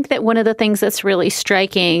add, I think that one of the things that's really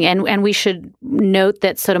striking, and we should note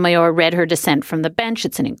that Sotomayor read her dissent from the bench.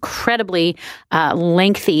 It's an incredibly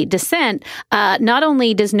lengthy dissent. Not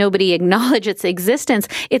only does nobody acknowledge its existence,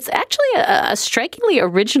 it's actually a strikingly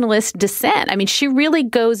originalist dissent. I mean, she really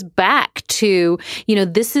goes back to,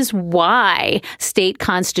 this is why state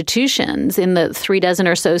constitutions in the 36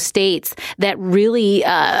 or so states that really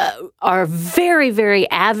are very, very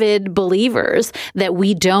avid believers that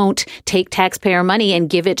we don't take taxpayer money and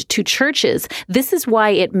give it to churches. This is why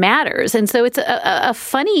it matters. And so it's a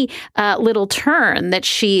funny little turn that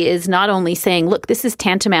she is not only saying, look, this is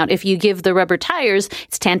tantamount. If you give the rubber tires,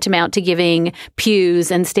 it's tantamount to giving pews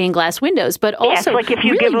and stained glass windows. But also, it's like if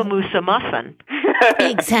you give a moose a muffin.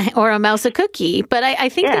 Exactly, or a mouse a cookie. But I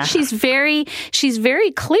think that she's very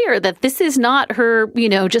clear that this is not her,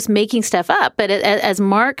 just making stuff up. But as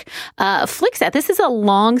Mark flicks at, this is a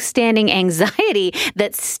long-standing anxiety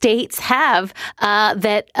that states have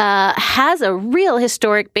that has a real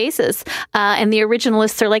historic basis. And the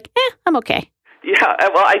originalists are like, I'm okay. Yeah,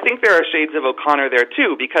 well, I think there are shades of O'Connor there,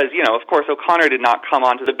 too, because, of course, O'Connor did not come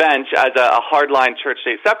onto the bench as a hardline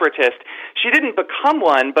church-state separatist. She didn't become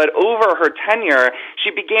one, but over her tenure, she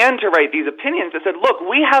began to write these opinions that said, look,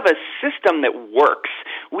 we have a system that works.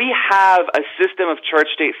 We have a system of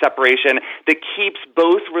church-state separation that keeps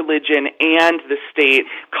both religion and the state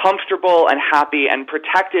comfortable and happy and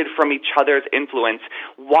protected from each other's influence.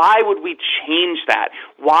 Why would we change that?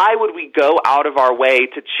 Why would we go out of our way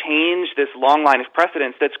to change this long line of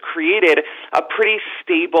precedents that's created a pretty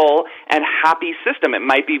stable and happy system? It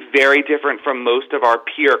might be very different from most of our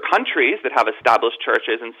peer countries that have established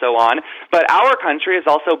churches and so on, but our country has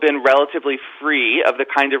also been relatively free of the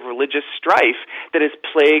kind of religious strife that has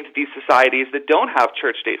plagued these societies that don't have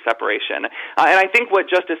church-state separation. And I think what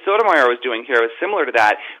Justice Sotomayor was doing here was similar to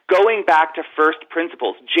that, going back to first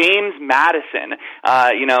principles. James Madison,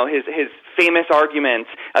 his famous arguments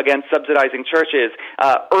against subsidizing churches,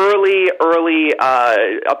 early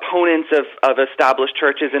opponents of established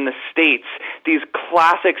churches in the States, these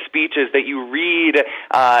classic speeches that you read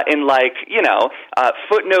in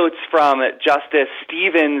footnotes from Justice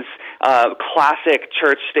Stevens' classic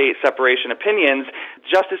church-state separation opinions.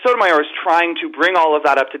 Justice Sotomayor is trying to bring all of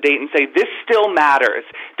that up to date and say, this still matters.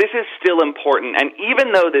 This is still important. And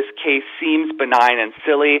even though this case seems benign and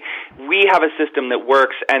silly, we have a system that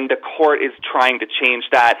works, and the court is trying to change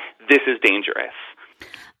that. This is dangerous.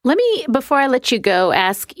 Let me, before I let you go,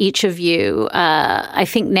 ask each of you, I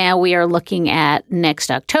think now we are looking at next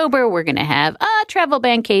October. We're going to have a travel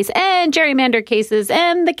ban case and gerrymander cases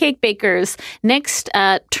and the cake bakers. Next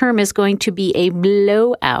term is going to be a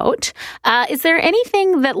blowout. Is there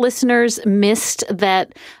anything that listeners missed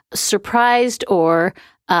that surprised or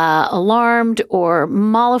alarmed or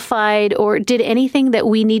mollified, or did anything that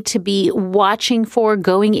we need to be watching for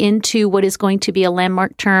going into what is going to be a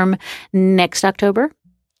landmark term next October?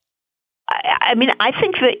 I mean, I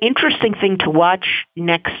think the interesting thing to watch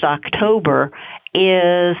next October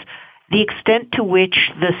is the extent to which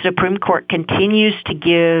the Supreme Court continues to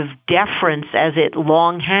give deference, as it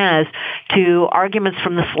long has, to arguments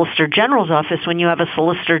from the Solicitor General's office when you have a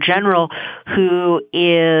Solicitor General who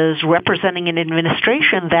is representing an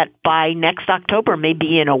administration that by next October may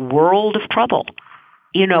be in a world of trouble.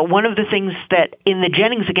 One of the things that in the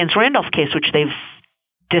Jennings against Randolph case, which they've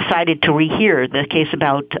decided to rehear, the case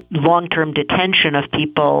about long-term detention of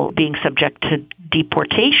people being subject to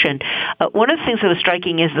deportation, one of the things that was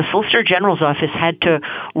striking is the Solicitor General's office had to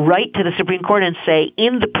write to the Supreme Court and say,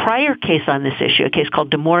 in the prior case on this issue, a case called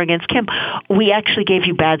DeMoore against Kim, we actually gave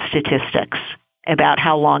you bad statistics about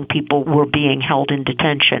how long people were being held in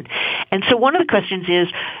detention. And so one of the questions is,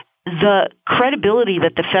 the credibility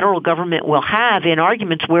that the federal government will have in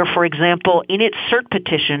arguments where, for example, in its cert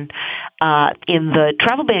petition in the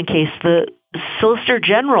travel ban case, the Solicitor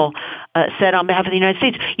General said on behalf of the United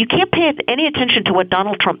States, you can't pay any attention to what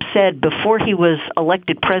Donald Trump said before he was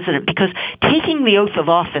elected president because taking the oath of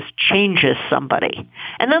office changes somebody.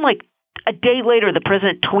 And then a day later, the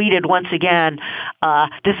president tweeted once again,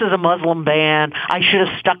 this is a Muslim ban. I should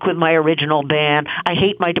have stuck with my original ban. I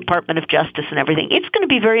hate my Department of Justice and everything. It's going to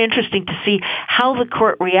be very interesting to see how the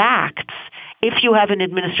court reacts if you have an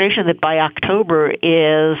administration that by October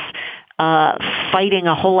is fighting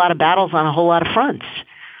a whole lot of battles on a whole lot of fronts.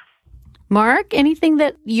 Mark, anything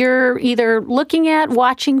that you're either looking at,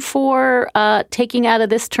 watching for, taking out of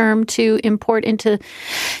this term to import into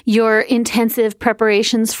your intensive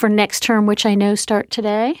preparations for next term, which I know start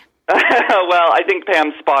today? Well, I think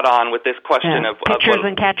Pam's spot on with this question of pitchers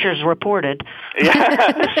and catchers reported.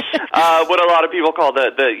 What a lot of people call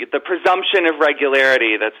the presumption of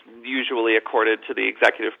regularity that's usually accorded to the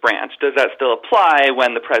executive branch. Does that still apply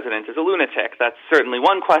when the president is a lunatic? That's certainly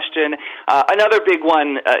one question. Another big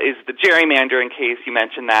one is the gerrymandering case. You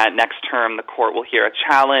mentioned that. Next term, the court will hear a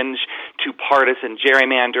challenge to partisan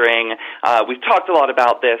gerrymandering. We've talked a lot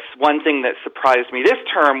about this. One thing that surprised me this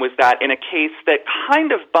term was that in a case that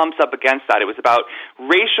kind of bumps up against that, it was about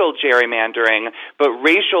racial gerrymandering, but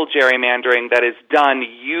racial gerrymandering that is done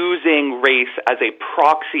using race as a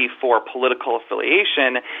proxy for political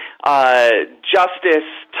affiliation. Justice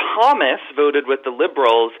Thomas voted with the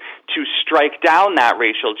liberals to strike down that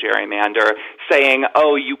racial gerrymander, saying,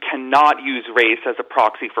 you cannot use race as a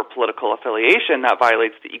proxy for political affiliation. That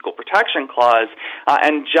violates the Equal Protection Clause.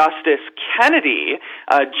 And Justice Kennedy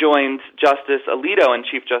joined Justice Alito and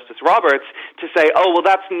Chief Justice Roberts to say,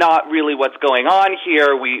 that's not really what's going on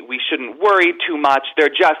here. We shouldn't worry too much.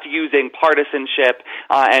 They're just using partisanship,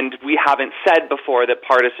 and we haven't said before that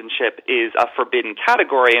partisanship is a forbidden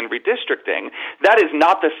category in redistricting. That is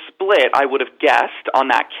not the split I would have guessed on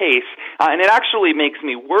that case, and it actually makes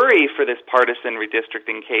me worry for this partisan partisan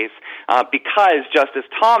redistricting case because Justice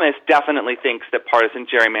Thomas definitely thinks that partisan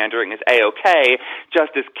gerrymandering is A-OK.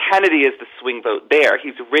 Justice Kennedy is the swing vote there.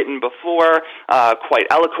 He's written before quite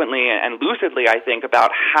eloquently and lucidly, I think,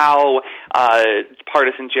 about how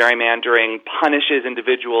partisan gerrymandering punishes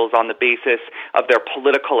individuals on the basis of their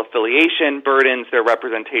political affiliation, burdens their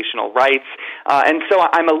representational rights. And so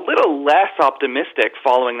I'm a little less optimistic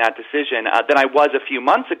following that decision than I was a few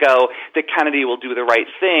months ago that Kennedy will do the right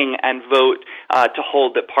thing and vote to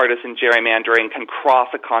hold that partisan gerrymandering can cross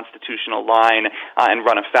a constitutional line and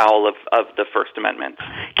run afoul of the First Amendment.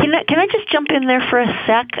 Can I just jump in there for a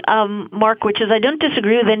sec, Mark, which is I don't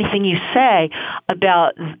disagree with anything you say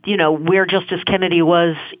about, where Justice Kennedy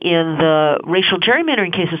was in the racial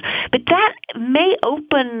gerrymandering cases, but that may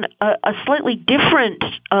open a slightly different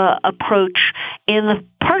approach in the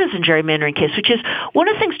partisan gerrymandering case, which is one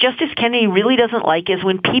of the things Justice Kennedy really doesn't like is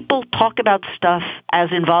when people talk about stuff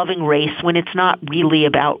as involving race when it's not really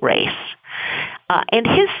about race. And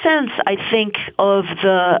his sense, I think, of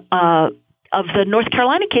the North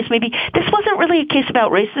Carolina case, maybe this wasn't really a case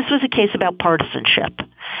about race, this was a case about partisanship.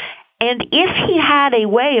 And if he had a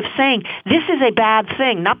way of saying this is a bad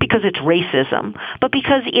thing, not because it's racism, but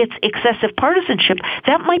because it's excessive partisanship,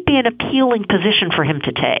 that might be an appealing position for him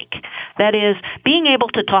to take. That is, being able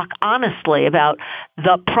to talk honestly about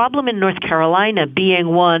the problem in North Carolina being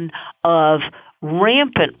one of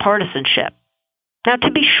rampant partisanship. Now, to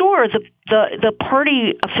be sure, the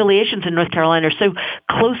party affiliations in North Carolina are so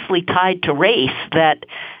closely tied to race that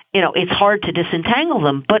it's hard to disentangle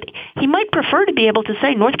them, but he might prefer to be able to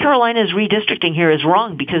say North Carolina's redistricting here is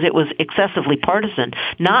wrong because it was excessively partisan,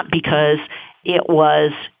 not because it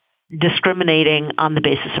was discriminating on the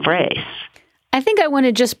basis of race. I think I want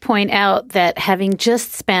to just point out that having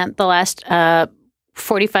just spent the last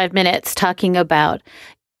 45 minutes talking about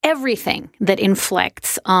everything that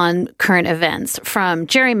inflects on current events, from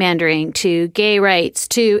gerrymandering to gay rights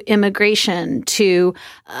to immigration to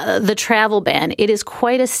the travel ban, it is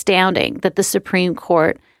quite astounding that the Supreme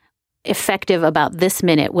Court, effective about this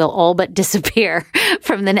minute, will all but disappear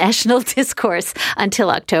from the national discourse until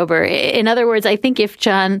October. In other words, I think if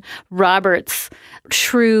John Roberts'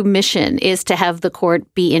 true mission is to have the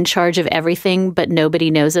court be in charge of everything but nobody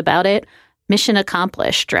knows about it, mission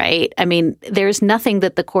accomplished, right? I mean, there's nothing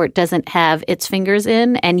that the court doesn't have its fingers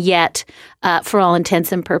in, and yet, for all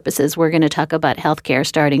intents and purposes, we're going to talk about healthcare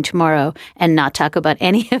starting tomorrow and not talk about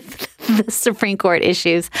any of the Supreme Court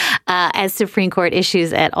issues as Supreme Court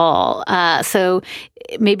issues at all. So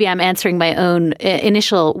maybe I'm answering my own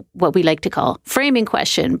initial, what we like to call, framing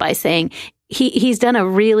question by saying he's done a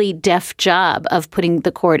really deft job of putting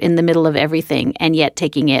the court in the middle of everything and yet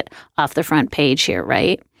taking it off the front page here,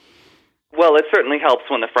 right? Well, it certainly helps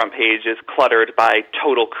when the front page is cluttered by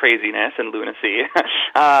total craziness and lunacy.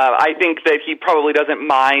 I think that he probably doesn't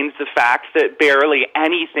mind the fact that barely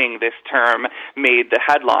anything this term made the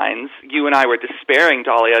headlines. You and I were despairing,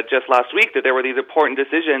 Dahlia, just last week that there were these important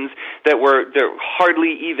decisions that were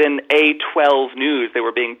hardly even A12 news. They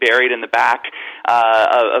were being buried in the back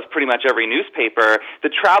of pretty much every newspaper.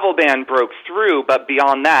 The travel ban broke through, but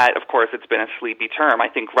beyond that, of course, it's been a sleepy term. I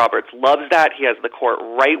think Roberts loves that. He has the court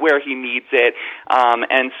right where he needs it,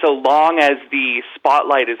 and so long as the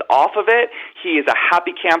spotlight is off of it, he is a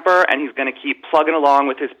happy camper, and he's going to keep plugging along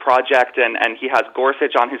with his project, and he has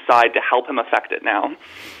Gorsuch on his side to help him affect it now.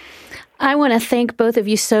 I want to thank both of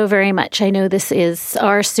you so very much. I know this is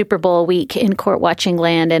our Super Bowl week in court watching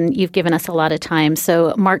land, and you've given us a lot of time.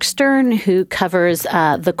 So Mark Stern, who covers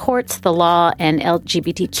the courts, the law, and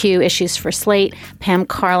LGBTQ issues for Slate. Pam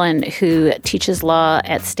Karlan, who teaches law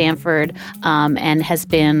at Stanford and has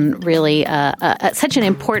been really such an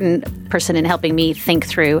important person in helping me think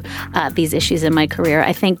through these issues in my career.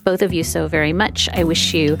 I thank both of you so very much. I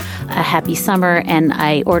wish you a happy summer, and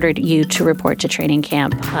I ordered you to report to training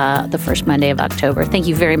camp the first Monday of October. Thank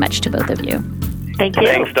you very much to both of you. Thank you.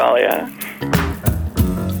 Thanks, Dahlia.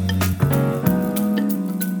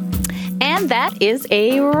 And that is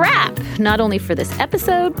a wrap, not only for this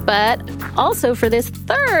episode, but also for this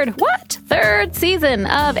third season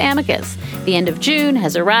of Amicus. The end of June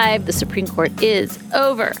has arrived. The Supreme Court is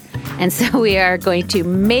over. And so we are going to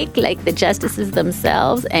make like the justices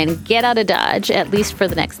themselves and get out of Dodge, at least for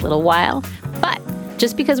the next little while. But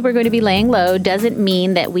just because we're going to be laying low doesn't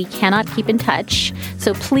mean that we cannot keep in touch.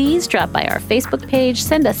 So please drop by our Facebook page,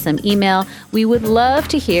 send us some email. We would love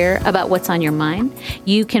to hear about what's on your mind.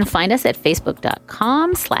 You can find us at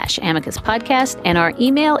facebook.com/Amicus Podcast, and our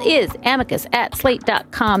email is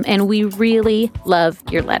amicus@slate.com, and we really love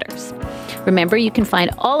your letters. Remember, you can find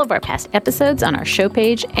all of our past episodes on our show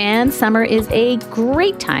page, and summer is a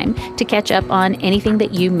great time to catch up on anything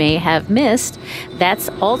that you may have missed. That's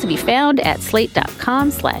all to be found at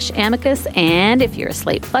slate.com/amicus. And if you're a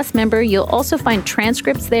Slate Plus member, you'll also find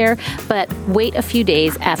transcripts there, but wait a few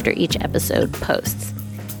days after each episode posts.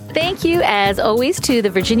 Thank you, as always, to the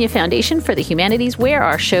Virginia Foundation for the Humanities, where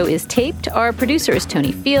our show is taped. Our producer is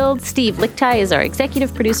Tony Field. Steve Lichtai is our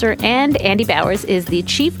executive producer, and Andy Bowers is the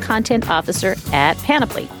chief content officer at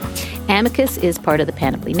Panoply. Amicus is part of the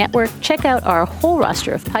Panoply Network. Check out our whole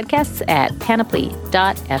roster of podcasts at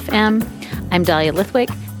panoply.fm. I'm Dahlia Lithwick.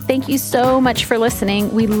 Thank you so much for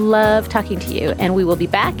listening. We love talking to you, and we will be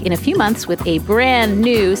back in a few months with a brand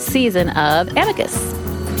new season of Amicus.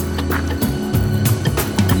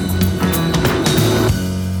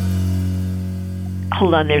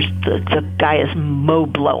 Hold on, the guy is mow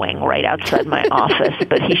blowing right outside my office,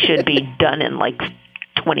 but he should be done in like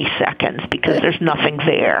 20 seconds because there's nothing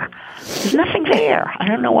there. There's nothing there. I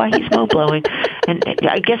don't know why he's mow blowing. And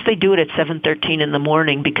I guess they do it at 7:13 in the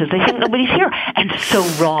morning because they think nobody's here. And so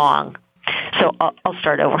wrong. So I'll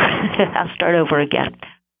start over. I'll start over again.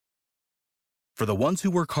 For the ones who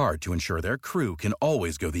work hard to ensure their crew can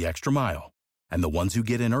always go the extra mile, and the ones who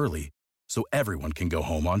get in early so everyone can go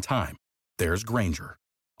home on time, there's Grainger,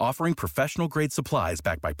 offering professional-grade supplies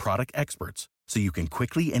backed by product experts so you can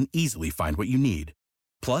quickly and easily find what you need.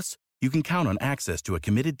 Plus, you can count on access to a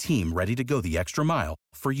committed team ready to go the extra mile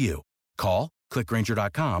for you. Call, click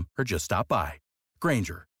Grainger.com, or just stop by.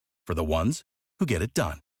 Grainger, for the ones who get it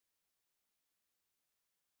done.